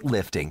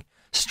 weightlifting,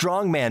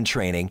 strongman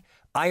training,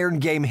 iron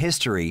game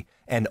history,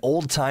 and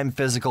old-time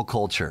physical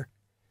culture.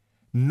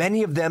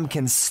 Many of them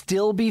can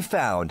still be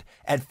found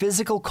at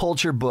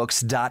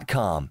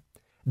physicalculturebooks.com.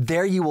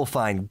 There you will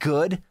find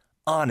good,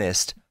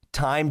 honest,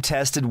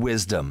 time-tested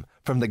wisdom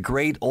from the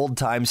great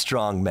old-time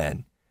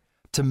strongmen.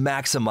 To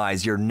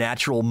maximize your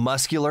natural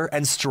muscular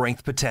and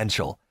strength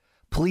potential,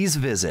 please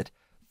visit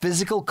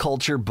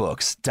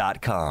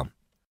physicalculturebooks.com.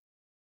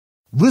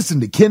 Listen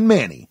to Ken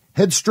Manny,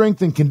 head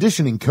strength and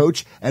conditioning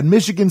coach at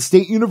Michigan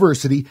State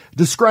University,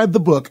 describe the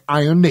book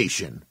Iron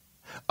Nation.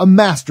 A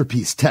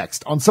masterpiece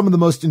text on some of the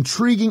most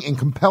intriguing and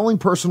compelling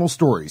personal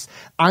stories,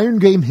 iron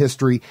game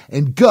history,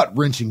 and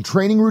gut-wrenching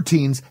training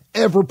routines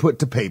ever put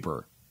to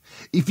paper.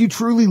 If you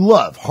truly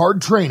love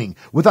hard training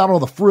without all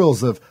the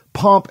frills of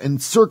pomp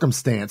and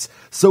circumstance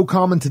so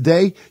common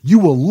today, you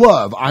will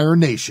love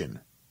Iron Nation.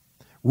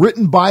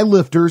 Written by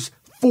lifters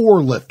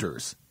for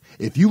lifters.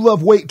 If you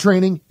love weight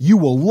training, you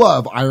will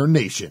love Iron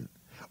Nation.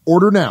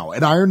 Order now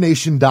at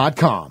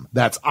ironnation.com.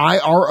 That's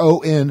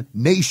IRON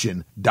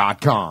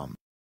Nation.com.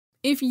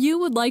 If you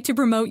would like to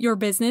promote your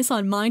business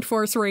on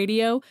MindForce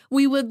Radio,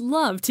 we would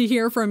love to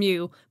hear from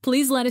you.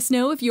 Please let us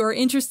know if you are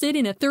interested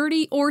in a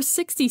 30 or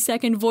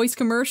 60-second voice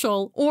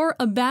commercial or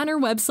a banner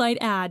website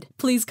ad.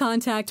 Please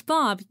contact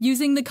Bob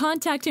using the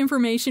contact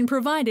information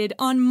provided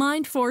on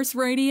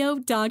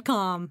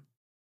mindforceradio.com.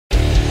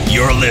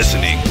 You're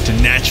listening to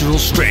Natural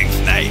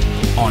Strength Night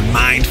on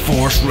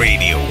MindForce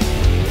Radio.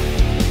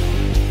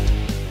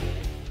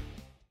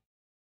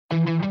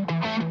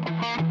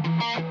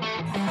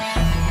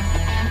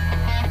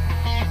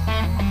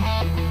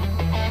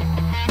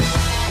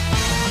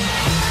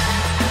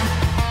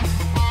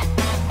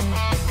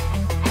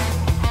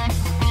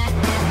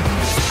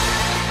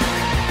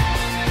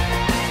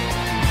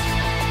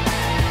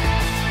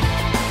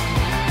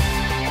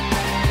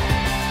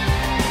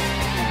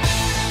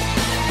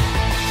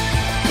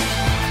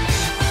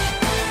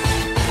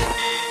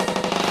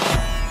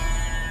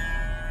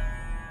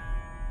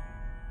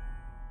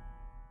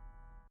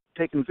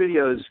 Taking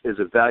videos is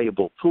a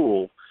valuable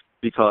tool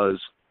because,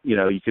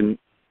 you can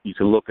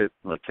look at,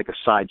 take a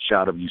side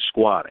shot of you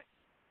squatting.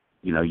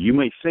 You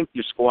may think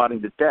you're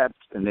squatting to depth,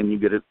 and then you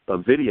get a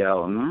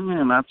video, and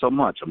not so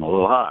much. I'm a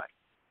little high,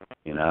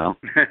 Yep.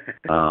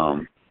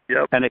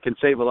 And it can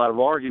save a lot of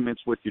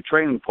arguments with your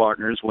training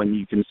partners when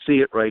you can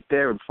see it right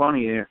there in front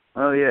of you.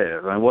 Oh, yeah,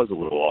 I was a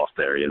little off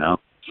there,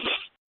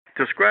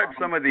 Describe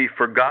some of the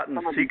forgotten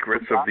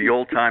secrets of the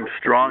old-time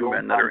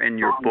strongmen that are in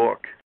your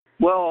book.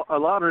 Well, a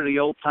lot of the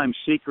old-time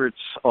secrets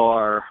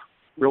are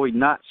really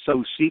not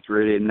so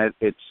secret in that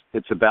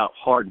it's about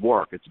hard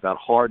work. It's about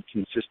hard,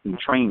 consistent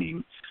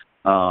training.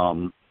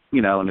 And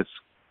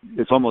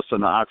it's almost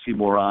an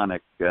oxymoronic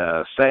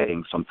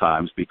saying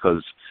sometimes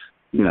because,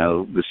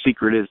 the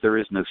secret is there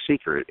is no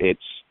secret.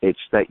 It's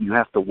that you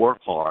have to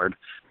work hard,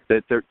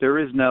 that there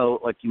is no,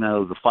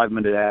 the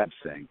 5-minute abs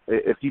thing.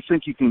 If you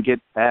think you can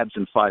get abs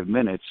in 5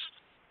 minutes,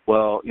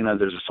 well,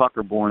 there's a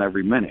sucker born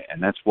every minute,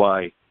 and that's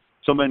why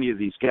so many of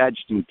these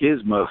gadgets and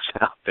gizmos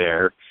out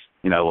there,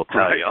 will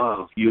tell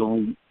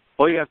you,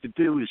 all you have to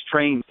do is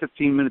train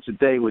 15 minutes a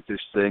day with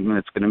this thing, and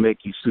it's going to make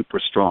you super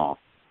strong.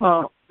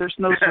 Well, there's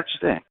no such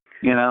thing.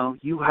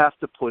 You have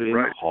to put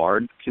in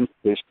hard,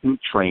 consistent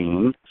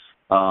training.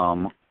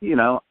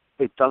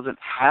 It doesn't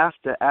have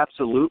to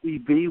absolutely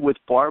be with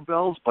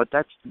barbells, but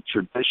that's the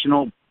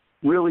traditional,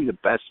 really the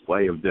best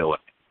way of doing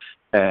it.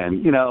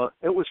 And,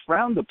 it was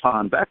frowned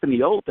upon back in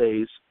the old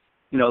days.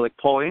 Like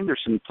Paul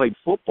Anderson played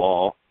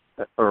football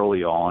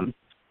early on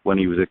when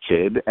he was a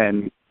kid,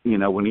 and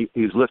when he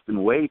was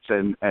lifting weights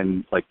and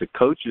like the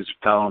coaches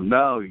tell him,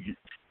 no,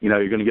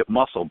 you're going to get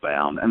muscle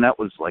bound, and that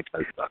was like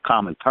a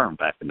common term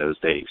back in those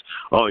days.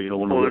 Oh, you don't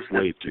want to lift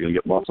weights, you're going to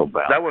get muscle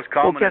bound. That was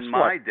common in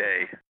my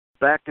day.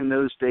 Back in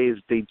those days,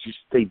 they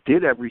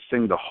did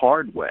everything the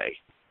hard way,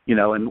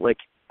 and like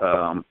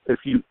I don't know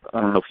if you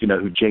know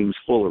who James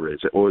Fuller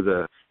is, or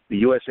the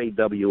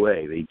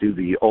USAWA, they do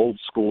the old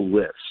school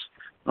lifts.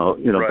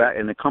 That,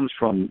 and it comes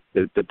from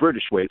the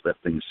British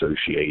Weightlifting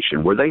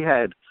Association, where they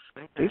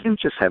didn't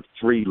just have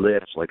 3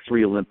 lifts, like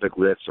 3 Olympic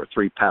lifts or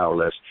 3 power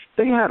lifts.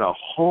 They had a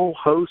whole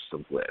host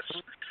of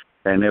lifts,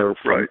 and they were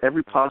from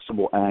every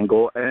possible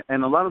angle.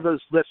 And a lot of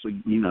those lifts,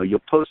 you'll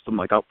post them,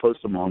 like I'll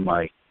post them on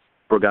my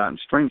Forgotten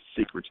Strength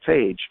Secrets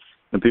page,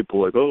 and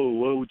people are like, oh,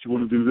 why would you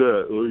want to do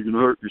that? Oh, you're going to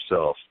hurt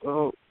yourself.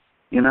 Oh,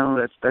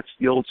 that's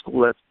the old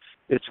school.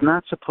 It's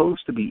not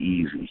supposed to be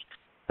easy.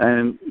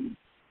 And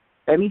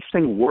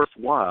anything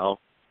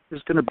worthwhile,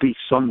 there's going to be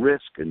some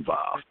risk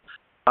involved.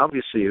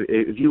 Obviously,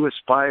 if you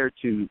aspire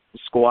to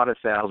squat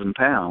 1,000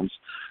 pounds,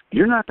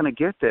 you're not going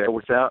to get there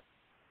without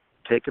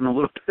taking a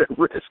little bit of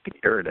risk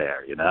here or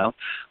there,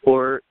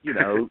 or,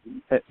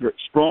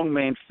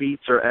 strongman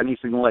feats or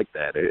anything like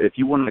that. If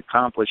you want to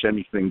accomplish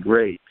anything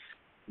great,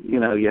 you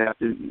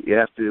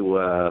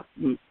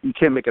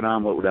can't make an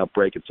omelet without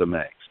breaking some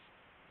eggs.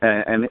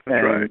 And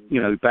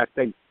back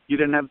then, you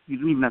didn't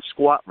even have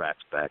squat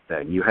racks back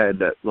then. You had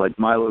like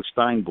Milo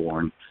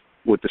Steinborn,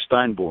 with the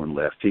Steinborn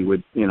lift. He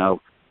would,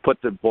 put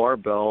the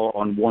barbell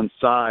on one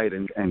side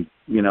and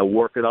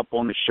work it up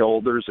on the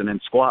shoulders and then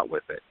squat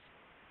with it.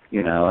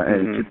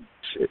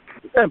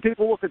 And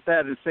people look at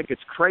that and think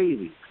it's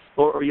crazy.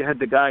 Or you had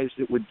the guys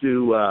that would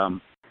do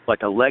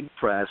like a leg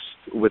press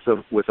with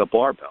a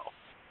barbell,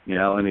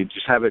 and they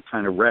just have it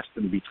kind of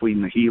resting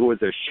between the heel of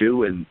their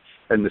shoe and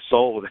the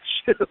sole of the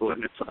shoe,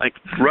 and it's like,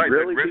 right,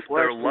 really, they risk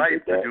their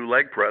life to do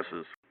leg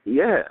presses.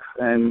 Yeah,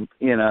 and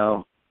and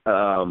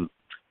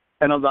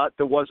a lot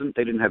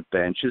they didn't have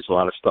benches. A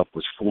lot of stuff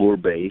was floor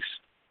based.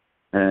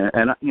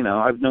 And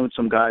I've known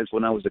some guys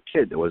when I was a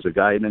kid. There was a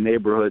guy in the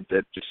neighborhood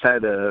that just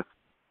had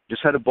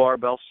a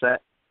barbell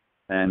set,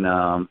 and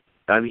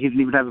he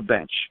didn't even have a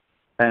bench,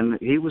 and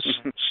he was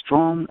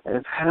strong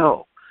as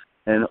hell.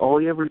 And all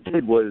he ever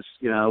did was,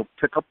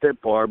 pick up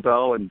that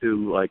barbell and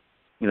do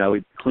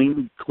he'd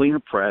clean a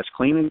press,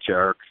 clean and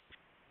jerk,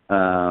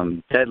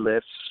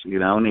 deadlifts,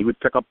 and he would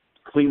pick up,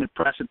 clean and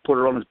press it, put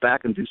it on his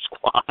back and do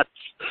squats.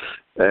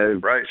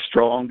 Right.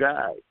 Strong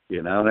guy,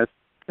 that's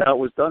how it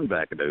was done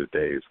back in those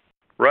days.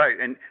 Right,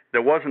 and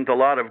there wasn't a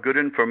lot of good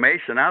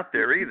information out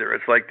there either.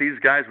 It's like these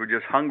guys were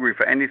just hungry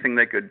for anything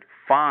they could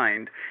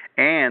find,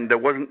 and there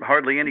wasn't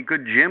hardly any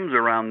good gyms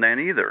around then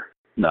either.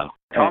 No.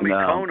 Tommy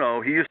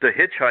Kono, he used to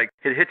hitchhike.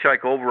 He'd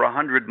hitchhike over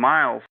 100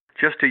 miles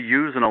just to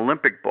use an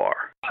Olympic bar.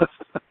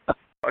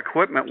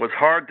 Equipment was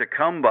hard to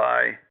come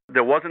by.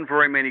 There wasn't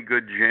very many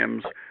good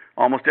gyms.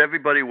 Almost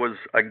everybody was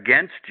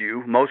against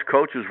you. Most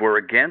coaches were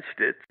against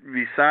it.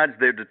 Besides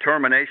their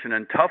determination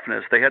and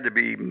toughness, they had to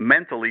be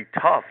mentally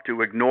tough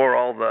to ignore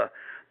all the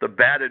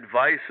bad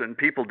advice and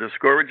people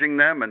discouraging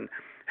them and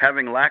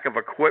having lack of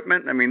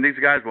equipment. I mean, these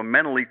guys were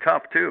mentally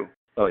tough too.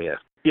 Oh, yeah.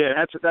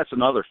 Yeah, that's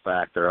another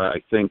factor,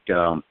 I think.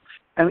 And,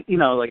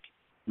 like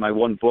my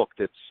one book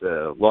that's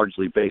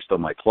largely based on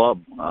my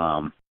club,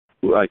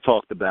 I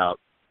talked about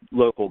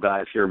local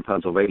guys here in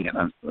Pennsylvania.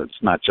 And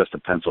it's not just a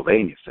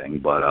Pennsylvania thing,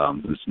 but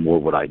it's more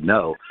what I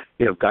know.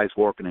 You have guys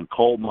working in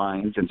coal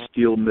mines and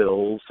steel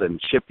mills and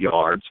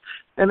shipyards,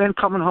 and then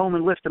coming home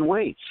and lifting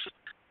weights.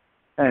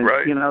 And,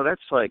 right.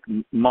 That's like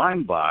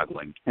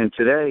mind-boggling. And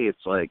today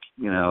it's like,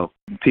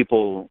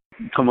 people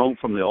come home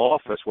from the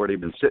office where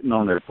they've been sitting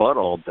on their butt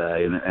all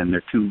day and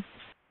they're too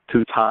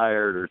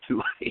tired or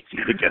too lazy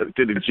to go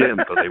to the gym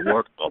because they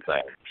worked all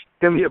day.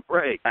 Give me a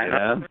break,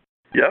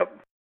 Yep.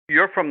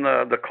 You're from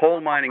the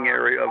coal mining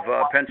area of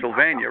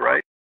Pennsylvania,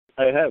 right?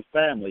 I have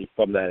family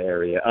from that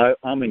area.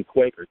 I'm in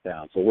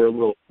Quakertown, so we're a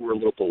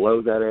little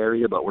below that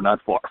area, but we're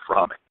not far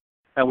from it.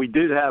 And we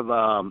did have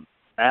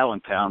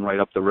Allentown right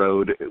up the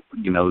road,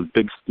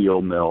 big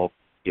steel mill.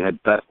 You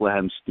had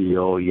Bethlehem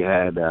Steel, you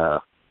had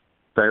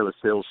Fairless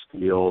Hills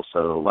Steel,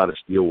 so a lot of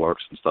steel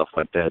works and stuff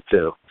like that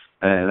too.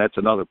 And that's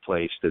another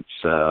place that's,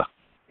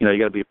 you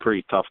got to be a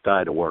pretty tough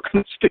guy to work in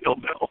a steel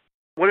mill.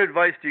 What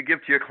advice do you give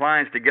to your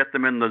clients to get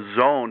them in the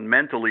zone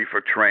mentally for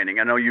training?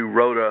 I know you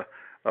wrote a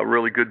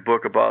really good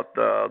book about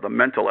the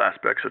mental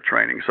aspects of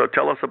training. So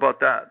tell us about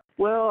that.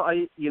 Well,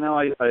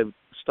 I've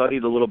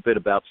studied a little bit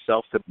about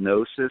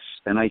self-hypnosis,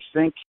 and I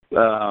think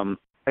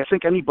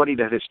anybody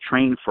that has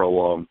trained for a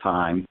long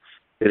time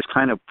is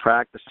kind of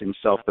practicing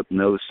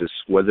self-hypnosis,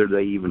 whether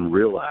they even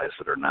realize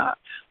it or not.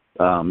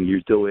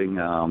 You're doing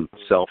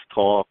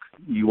self-talk.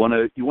 You want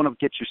to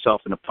get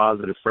yourself in a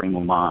positive frame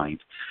of mind,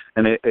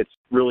 and it's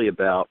really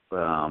about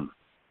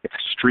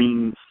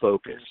extreme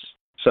focus.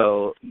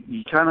 So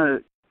you kind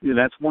of,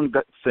 that's one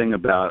good thing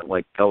about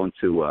like going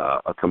to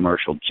a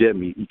commercial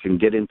gym. You can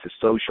get into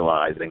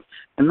socializing,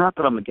 and not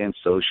that I'm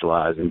against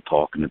socializing,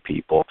 talking to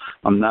people.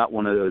 I'm not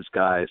one of those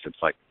guys that's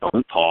like,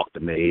 don't talk to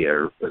me,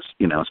 or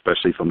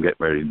especially if I'm getting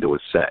ready to do a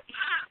set.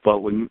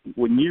 But when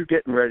you're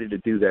getting ready to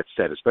do that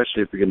set,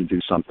 especially if you're going to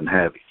do something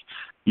heavy,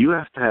 you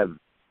have to have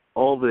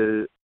all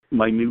the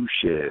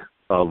minutiae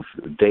of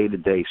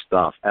day-to-day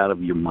stuff out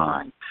of your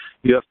mind.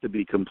 You have to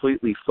be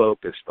completely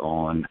focused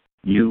on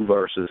you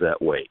versus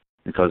that weight.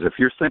 Because if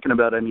you're thinking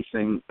about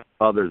anything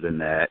other than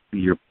that,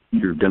 you're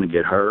going to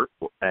get hurt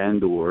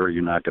and or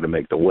you're not going to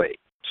make the weight.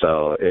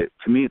 So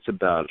to me, it's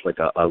about like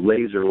a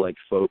laser-like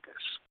focus.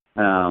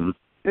 And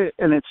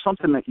it's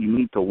something that you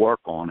need to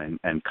work on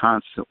and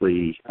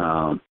constantly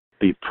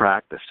be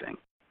practicing.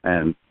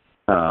 And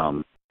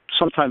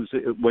sometimes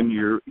when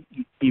you're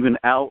even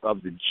out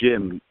of the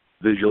gym,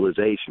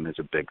 visualization is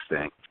a big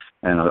thing.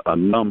 And a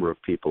number of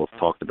people have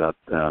talked about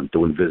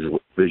doing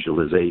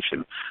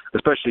visualization,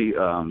 especially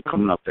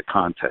coming up to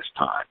contest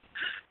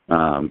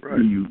time.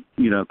 Right.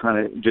 You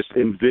kind of just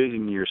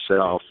envision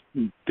yourself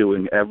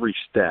doing every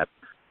step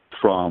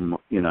from,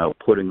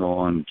 putting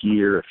on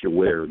gear if you're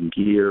wearing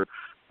gear,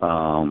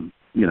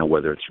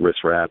 whether it's wrist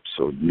wraps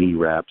or knee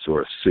wraps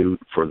or a suit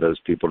for those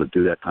people to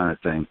do that kind of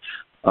thing,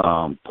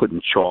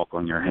 putting chalk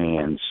on your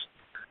hands.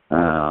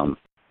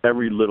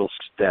 Every little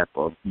step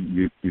of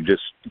you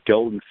just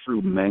going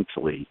through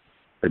mentally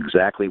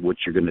exactly what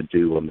you're going to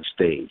do on the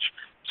stage.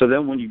 So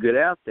then when you get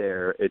out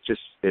there, it's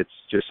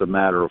just a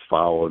matter of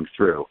following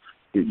through.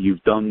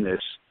 You've done this,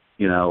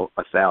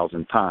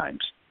 1,000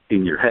 times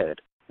in your head.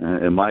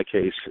 In my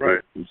case,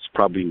 right. It's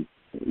probably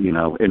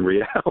in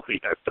reality,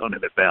 I've done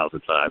it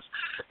 1,000 times.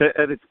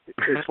 And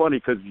it's funny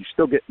because you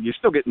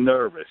still get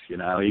nervous,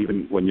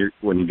 even when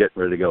you get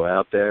ready to go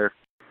out there.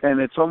 And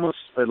it's almost,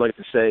 I'd like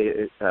to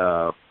say,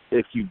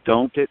 if you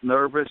don't get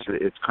nervous,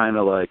 it's kind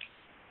of like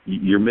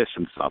you're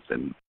missing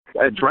something.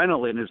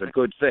 Adrenaline is a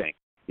good thing,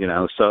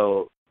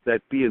 so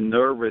that being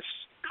nervous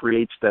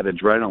creates that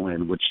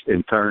adrenaline, which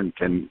in turn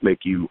can make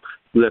you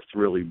lift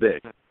really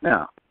big.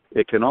 Now,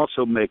 it can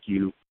also make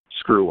you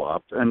screw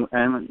up, and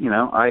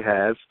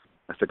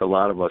I think a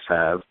lot of us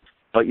have,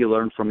 but you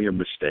learn from your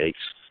mistakes.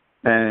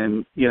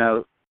 And,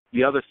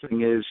 the other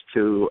thing is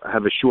to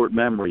have a short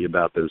memory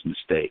about those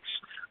mistakes.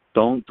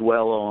 Don't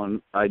dwell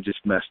on, I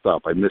just messed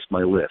up, I missed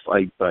my lift,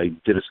 I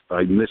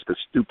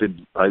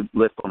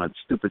lift on a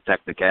stupid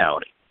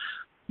technicality.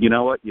 You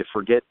know what? You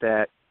forget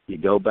that, you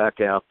go back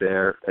out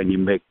there, and you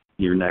make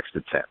your next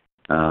attempt.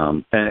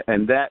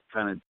 And that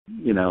kind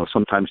of,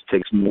 sometimes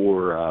takes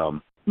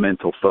more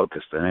mental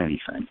focus than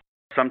anything.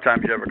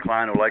 Sometimes you have a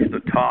client who likes to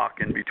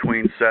talk in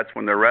between sets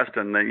when they're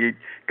resting. Then you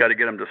got to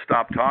get them to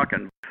stop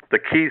talking. The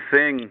key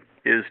thing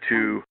is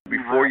to,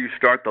 before you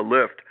start the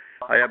lift,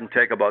 I have them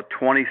take about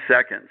 20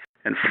 seconds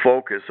and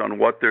focus on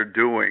what they're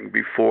doing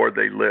before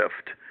they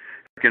lift.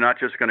 You're not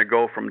just going to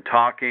go from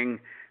talking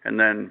and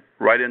then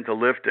right into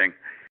lifting.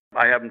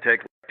 I have them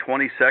take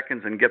 20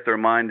 seconds and get their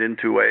mind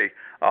into a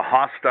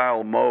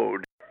hostile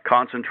mode,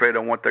 concentrate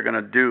on what they're going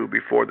to do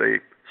before they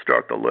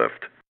start the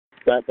lift.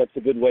 That's a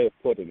good way of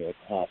putting it,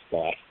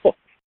 hostile.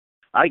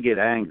 I get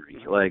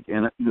angry.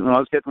 And when I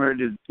was getting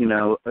ready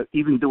to,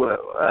 even do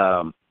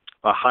a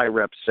high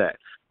rep set,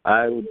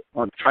 I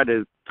would try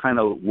to kind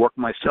of work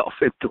myself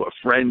into a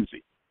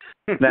frenzy.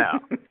 Now,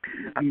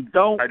 you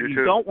don't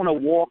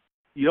want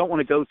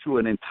to go through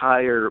an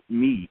entire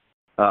meet,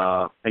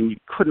 and you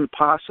couldn't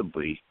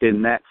possibly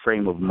in that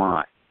frame of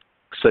mind.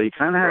 So you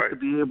kind of have to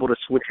be able to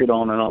switch it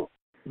on and off,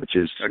 which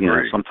is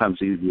sometimes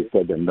easier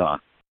said than done.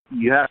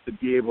 You have to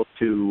be able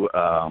to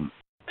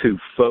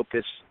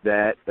focus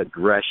that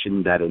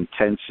aggression, that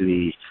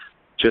intensity,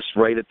 just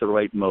right at the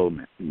right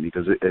moment.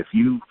 Because if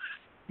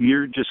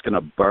you're just going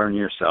to burn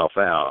yourself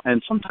out.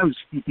 And sometimes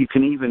you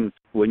can even,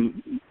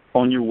 when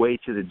on your way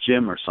to the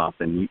gym or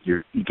something,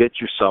 you get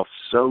yourself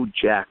so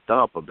jacked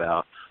up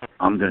about,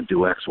 I'm going to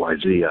do X, Y,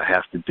 Z. I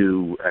have to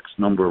do X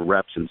number of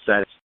reps and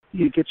sets.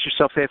 You get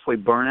yourself halfway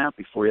burnt out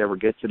before you ever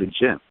get to the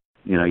gym.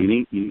 You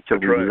need to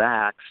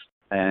relax.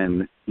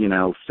 And,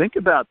 think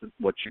about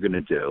what you're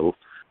going to do.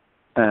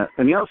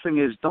 And the other thing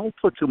is, don't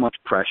put too much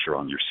pressure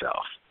on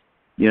yourself.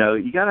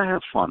 You got to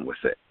have fun with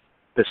it.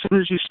 As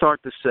soon as you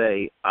start to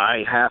say,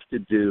 I have to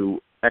do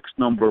X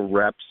number of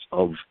reps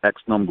of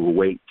X number of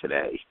weight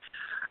today,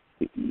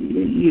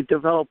 you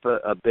develop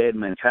a bad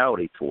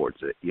mentality towards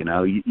it.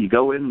 You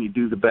go in and you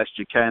do the best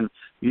you can.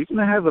 You're going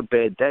to have a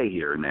bad day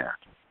here and there.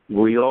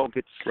 We all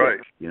get sick. Right.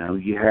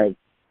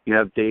 You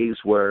have days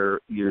where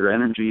your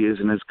energy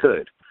isn't as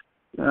good.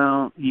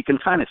 You can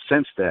kind of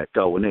sense that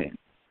going in.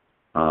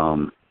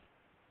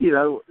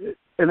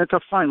 And it's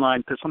a fine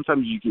line because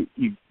sometimes you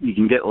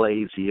can get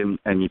lazy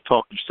and you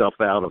talk yourself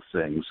out of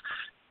things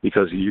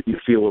because you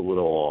feel a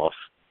little off,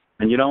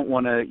 and you don't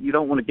want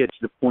to get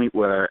to the point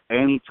where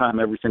anytime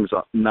everything's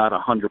not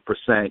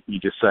 100%, you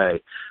just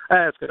say,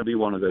 it's going to be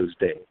one of those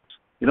days.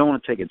 You don't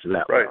want to take it to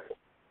that level.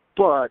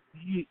 But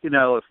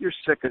if you're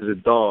sick as a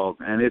dog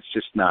and it's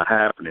just not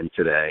happening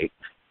today,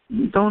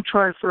 don't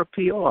try for a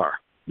PR.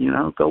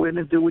 Go in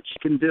and do what you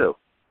can do,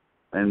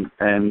 and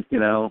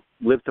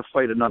live to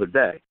fight another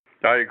day.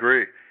 I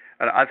agree.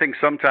 And I think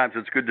sometimes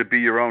it's good to be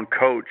your own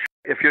coach.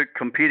 If you're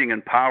competing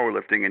in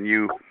powerlifting and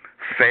you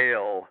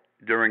fail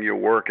during your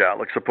workout,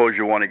 like suppose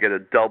you want to get a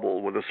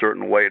double with a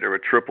certain weight or a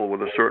triple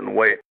with a certain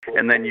weight,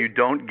 and then you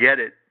don't get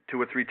it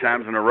 2 or 3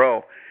 times in a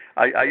row,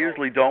 I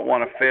usually don't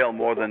want to fail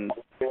more than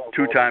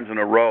 2 times in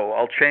a row.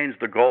 I'll change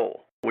the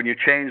goal. When you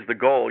change the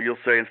goal, you'll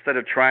say, instead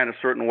of trying a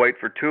certain weight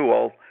for 2,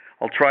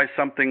 I'll try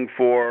something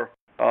for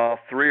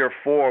 3 or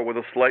 4 with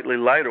a slightly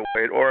lighter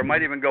weight, or I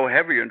might even go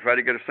heavier and try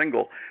to get a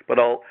single. But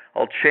I'll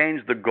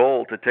change the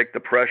goal to take the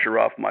pressure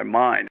off my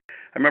mind.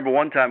 I remember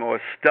one time I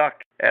was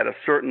stuck at a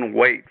certain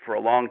weight for a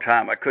long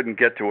time. I couldn't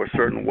get to a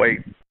certain weight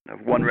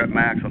of 1 rep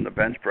max on the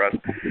bench press,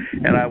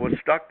 and I was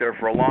stuck there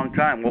for a long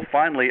time. Well,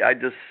 finally,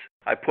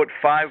 I put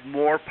 5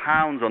 more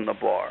pounds on the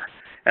bar,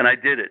 and I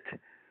did it.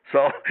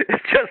 So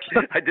it's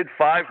just I did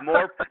 5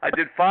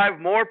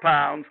 more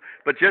pounds,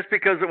 but just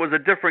because it was a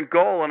different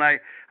goal, and I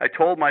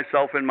told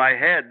myself in my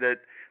head that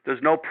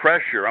there's no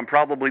pressure. I'm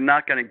probably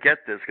not going to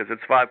get this because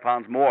it's 5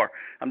 pounds more.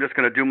 I'm just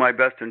going to do my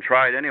best and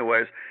try it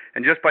anyways.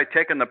 And just by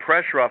taking the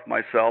pressure off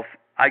myself,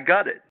 I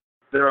got it.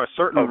 There are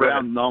certain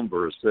round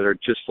numbers that are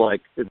just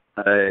like this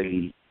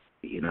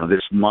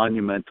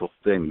monumental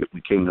thing that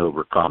we can't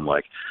overcome.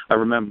 Like I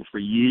remember for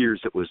years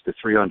it was the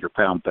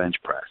 300-pound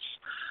bench press.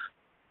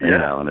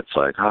 And it's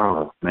like,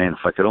 oh, man,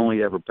 if I could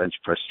only ever bench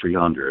press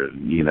 300,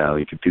 you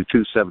could do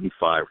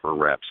 275 for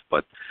reps,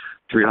 but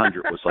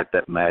 300 was like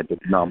that magic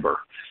number.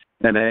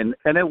 And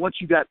then once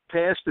you got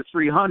past the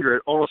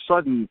 300, all of a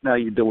sudden now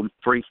you're doing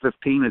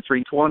 315 and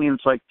 320, and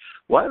it's like,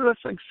 why did I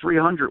think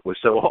 300 was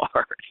so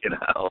hard?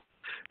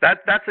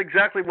 That's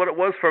exactly what it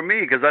was for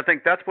me, because I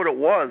think that's what it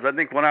was. I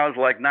think when I was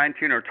like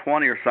 19 or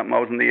 20 or something, I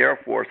was in the Air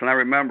Force, and I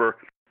remember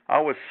I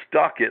was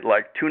stuck at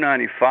like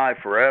 295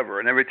 forever,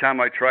 and every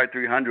time I tried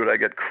 300, I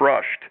get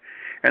crushed.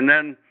 And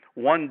then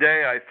one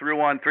day I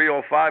threw on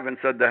 305 and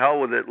said, "To hell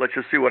with it, let's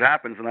just see what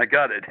happens," and I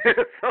got it.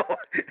 So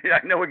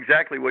I know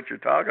exactly what you're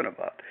talking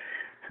about.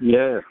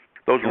 Yeah.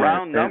 Those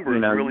round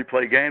numbers really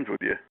play games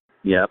with you.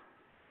 Yep.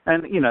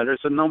 And,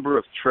 there's a number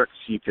of tricks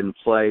you can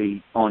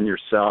play on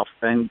yourself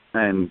and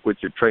with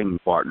your training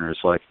partners.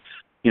 Like,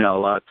 a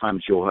lot of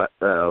times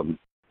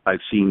I've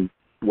seen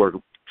where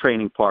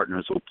training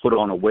partners will put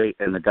on a weight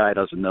and the guy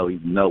doesn't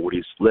even know what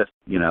he's lifting,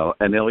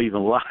 and they'll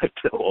even lie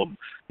to him,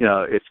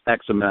 it's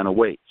X amount of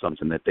weight,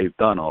 something that they've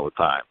done all the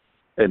time.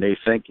 And they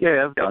think,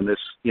 yeah, I've done this,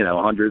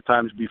 100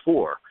 times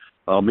before.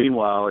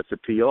 Meanwhile, it's a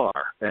PR,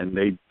 and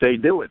they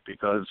do it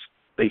because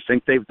they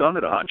think they've done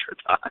it 100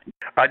 times.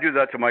 I do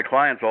that to my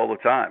clients all the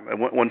time. And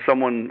when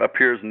someone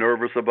appears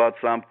nervous about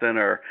something,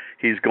 or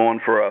he's going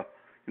for a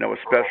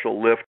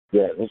special lift.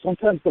 Yeah, well,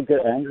 sometimes they'll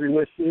get angry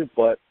with you,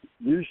 but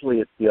usually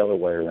it's the other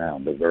way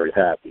around. They're very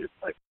happy. It's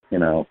like,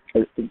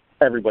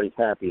 everybody's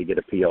happy to get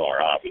a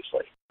PR,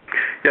 obviously.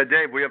 Yeah,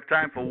 Dave, we have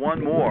time for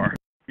one more.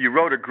 You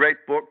wrote a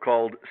great book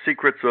called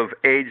Secrets of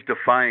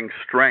Age-Defying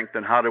Strength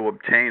and How to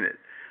Obtain It.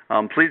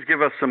 Please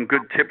give us some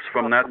good tips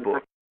from that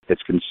book.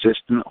 It's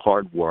consistent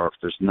hard work.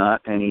 There's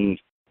not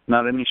any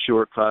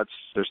shortcuts.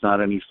 There's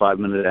not any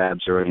 5-minute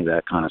abs or any of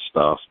that kind of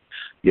stuff.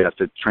 You have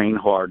to train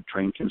hard,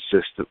 train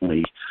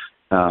consistently.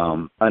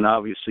 And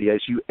obviously,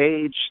 as you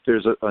age,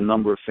 there's a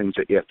number of things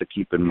that you have to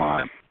keep in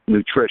mind.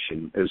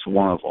 Nutrition is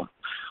one of them.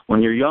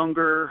 When you're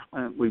younger,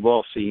 we've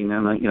all seen,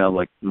 and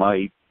like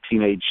my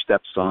teenage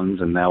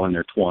stepsons, and now in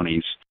their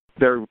 20s,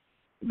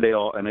 they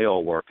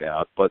all work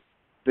out, but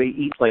they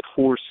eat like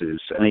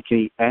horses, and they can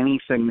eat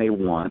anything they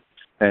want,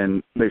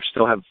 and they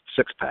still have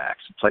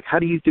six-packs. It's like, how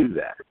do you do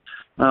that?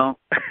 Well,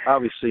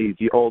 obviously,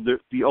 the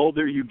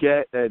older you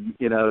get, and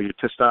your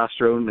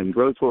testosterone and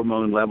growth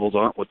hormone levels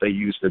aren't what they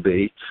used to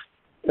be,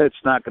 it's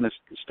not going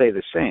to stay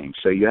the same.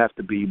 So you have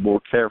to be more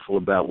careful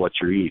about what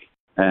you're eating.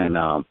 And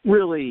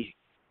really,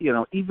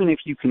 even if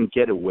you can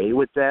get away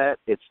with that,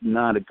 it's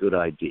not a good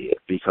idea,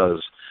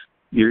 because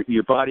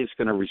your body's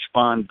going to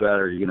respond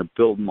better. You're going to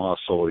build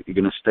muscle. You're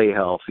going to stay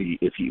healthy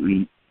if you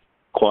eat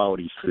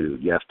quality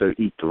food. You have to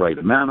eat the right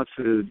amount of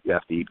food. You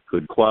have to eat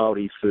good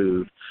quality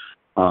food.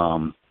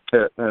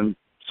 And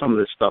some of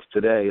this stuff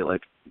today,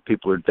 like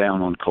people are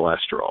down on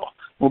cholesterol.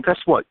 Well, guess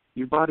what?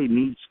 Your body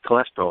needs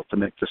cholesterol to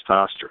make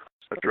testosterone.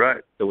 That's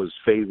right. There was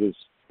phases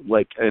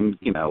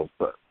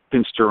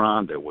Vince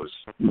Duranda was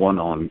one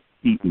on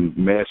eating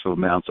massive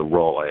amounts of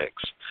raw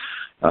eggs.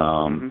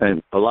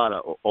 And a lot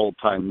of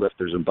old-time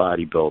lifters and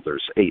bodybuilders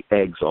ate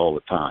eggs all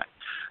the time.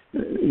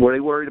 Were they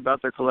worried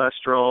about their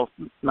cholesterol?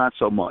 Not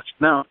so much.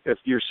 Now, if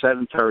you're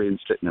sedentary and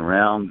sitting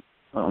around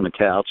on the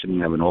couch and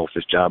you have an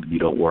office job and you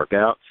don't work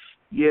out,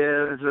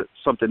 yeah, it's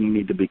something you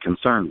need to be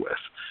concerned with.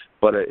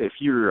 But if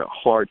you're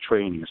hard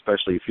training,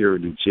 especially if you're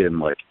in the gym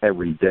like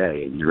every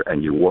day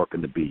and you're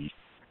working to be,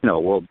 a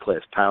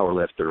world-class power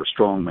lifter or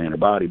strongman or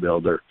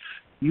bodybuilder,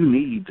 you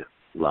need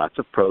lots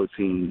of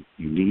protein,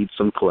 you need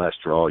some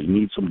cholesterol, you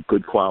need some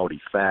good quality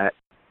fat.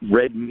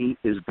 Red meat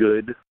is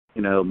good.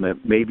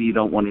 Maybe you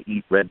don't want to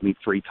eat red meat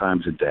 3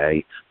 times a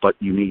day, but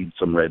you need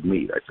some red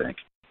meat, I think.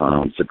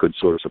 It's a good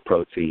source of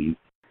protein.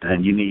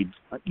 And you need,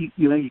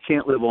 you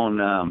can't live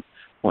on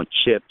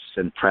chips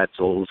and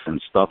pretzels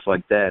and stuff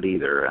like that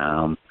either.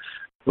 A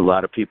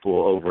lot of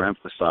people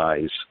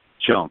overemphasize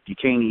junk. You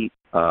can't eat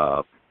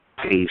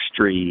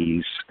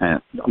pastries,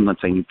 and I'm not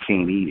saying you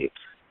can't eat it,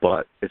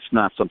 but it's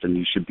not something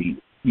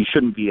you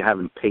shouldn't be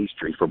having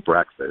pastry for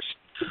breakfast,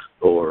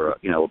 or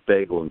a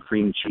bagel and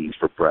cream cheese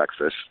for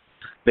breakfast.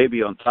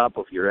 Maybe on top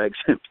of your eggs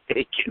and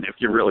bacon if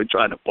you're really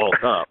trying to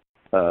bulk up.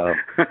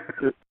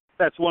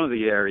 That's one of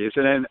the areas.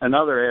 And then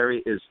another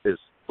area is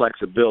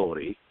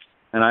flexibility.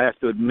 And I have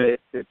to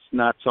admit, it's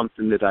not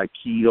something that I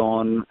keyed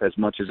on as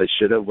much as I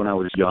should have when I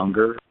was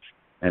younger.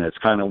 And it's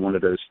kind of one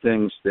of those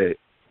things that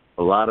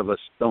a lot of us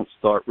don't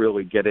start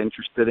really get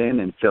interested in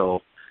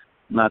until,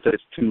 not that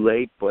it's too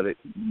late, but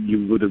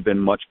you would have been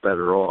much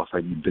better off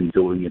had you been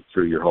doing it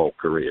through your whole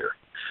career.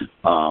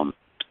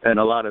 And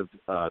a lot of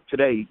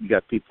today, you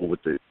got people with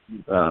the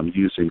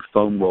using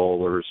foam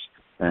rollers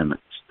and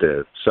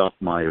the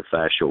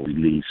self-myofascial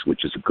release,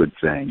 which is a good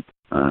thing.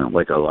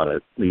 Like a lot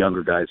of the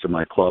younger guys in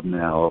my club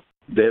now,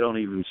 they don't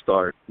even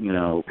start,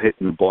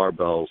 hitting the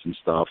barbells and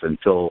stuff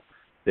until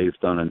they've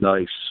done a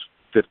nice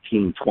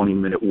 15,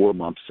 20-minute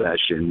warm-up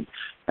session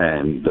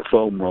and the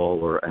foam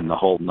roller and the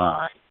whole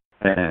 9.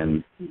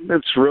 And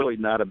it's really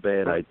not a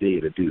bad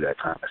idea to do that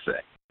kind of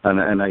thing.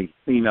 And I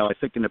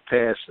think in the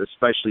past,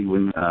 especially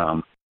when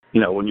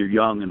you're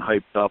young and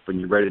hyped up and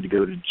you're ready to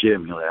go to the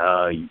gym, you're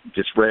like, you're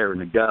just raring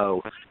to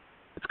go.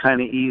 It's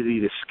kind of easy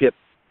to skip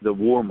the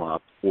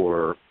warm-up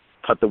or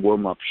cut the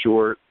warm-up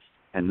short,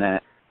 and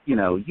that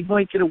you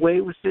might get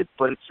away with it,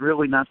 but it's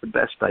really not the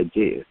best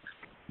idea.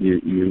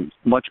 You're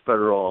much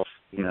better off,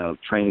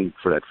 training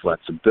for that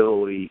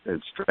flexibility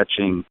and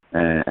stretching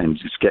and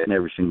just getting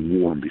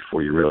everything warm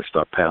before you really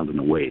start pounding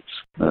the weights.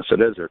 So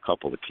those are a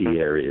couple of the key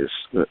areas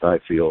that I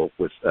feel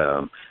with,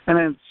 and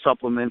then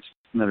supplements.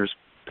 There's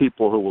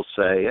people who will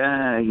say,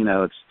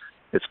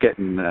 it's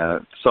getting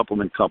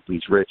supplement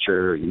companies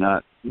richer.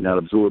 You're not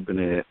absorbing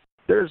it.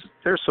 There's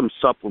some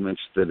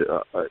supplements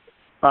that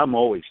I'm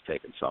always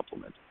taking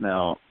supplements.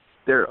 Now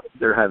there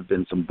have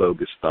been some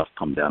bogus stuff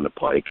come down the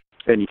pike.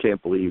 And you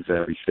can't believe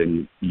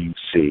everything you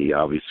see.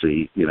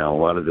 Obviously, a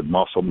lot of the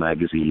muscle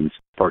magazines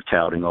are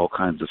touting all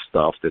kinds of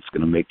stuff that's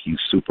going to make you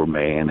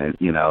Superman, and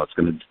it's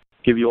going to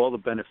give you all the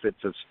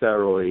benefits of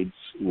steroids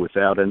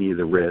without any of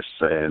the risks.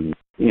 And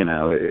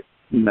no,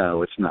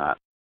 it's not.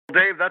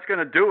 Dave, that's going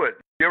to do it.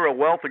 You're a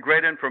wealth of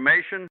great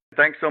information.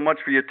 Thanks so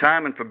much for your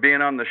time and for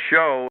being on the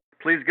show.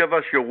 Please give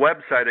us your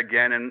website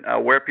again and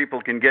where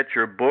people can get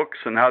your books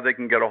and how they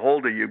can get a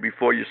hold of you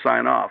before you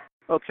sign off.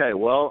 Okay,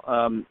 well,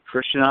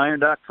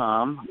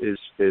 christianiron.com is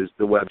the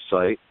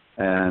website,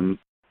 and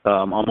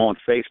I'm on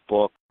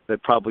Facebook. I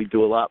probably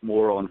do a lot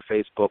more on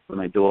Facebook than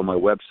I do on my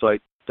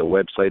website. The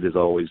website is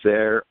always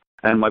there,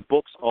 and my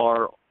books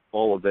are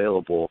all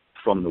available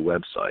from the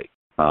website.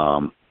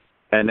 And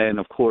then,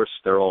 of course,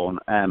 they're all on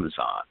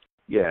Amazon.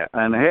 Yeah,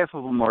 and half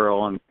of them are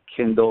on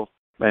Kindle,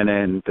 and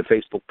then the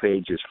Facebook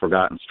page is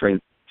Forgotten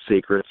Strength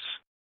Secrets.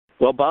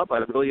 Well, Bob, I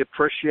really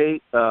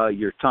appreciate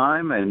your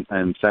time, and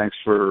thanks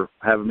for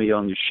having me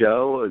on your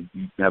show.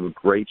 You have a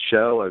great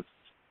show. I've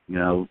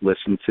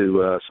listened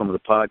to some of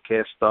the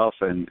podcast stuff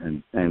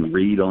and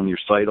read on your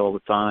site all the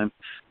time.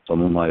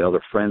 Some of my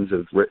other friends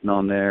have written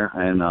on there,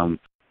 and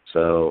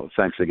so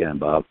thanks again,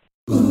 Bob.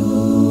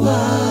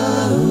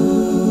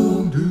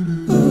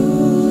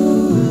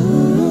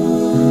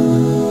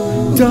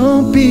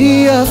 Don't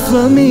be a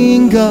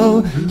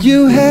flamingo,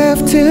 you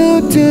have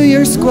to do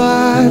your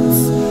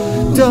squats.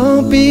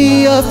 Don't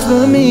be a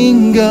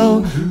flamingo,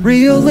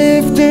 real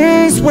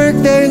lifters work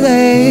their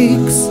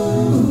legs.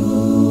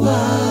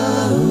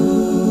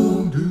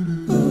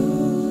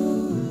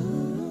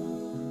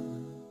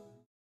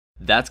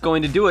 That's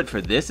going to do it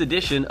for this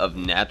edition of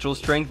Natural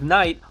Strength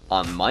Night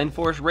on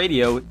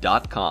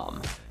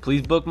mindforceradio.com.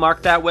 Please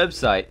bookmark that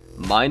website,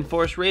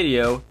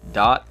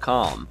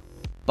 mindforceradio.com.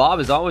 Bob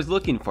is always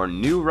looking for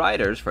new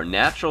writers for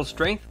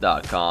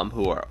naturalstrength.com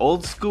who are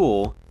old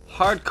school,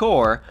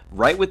 hardcore,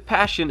 write with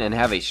passion, and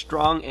have a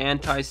strong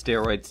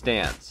anti-steroid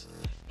stance.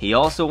 He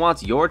also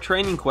wants your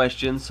training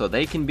questions so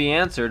they can be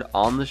answered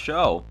on the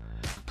show.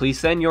 Please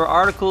send your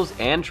articles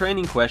and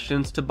training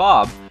questions to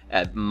Bob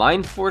at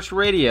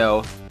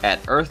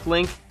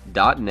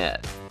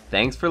mindforceradio@earthlink.net.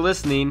 Thanks for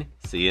listening.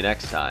 See you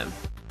next time.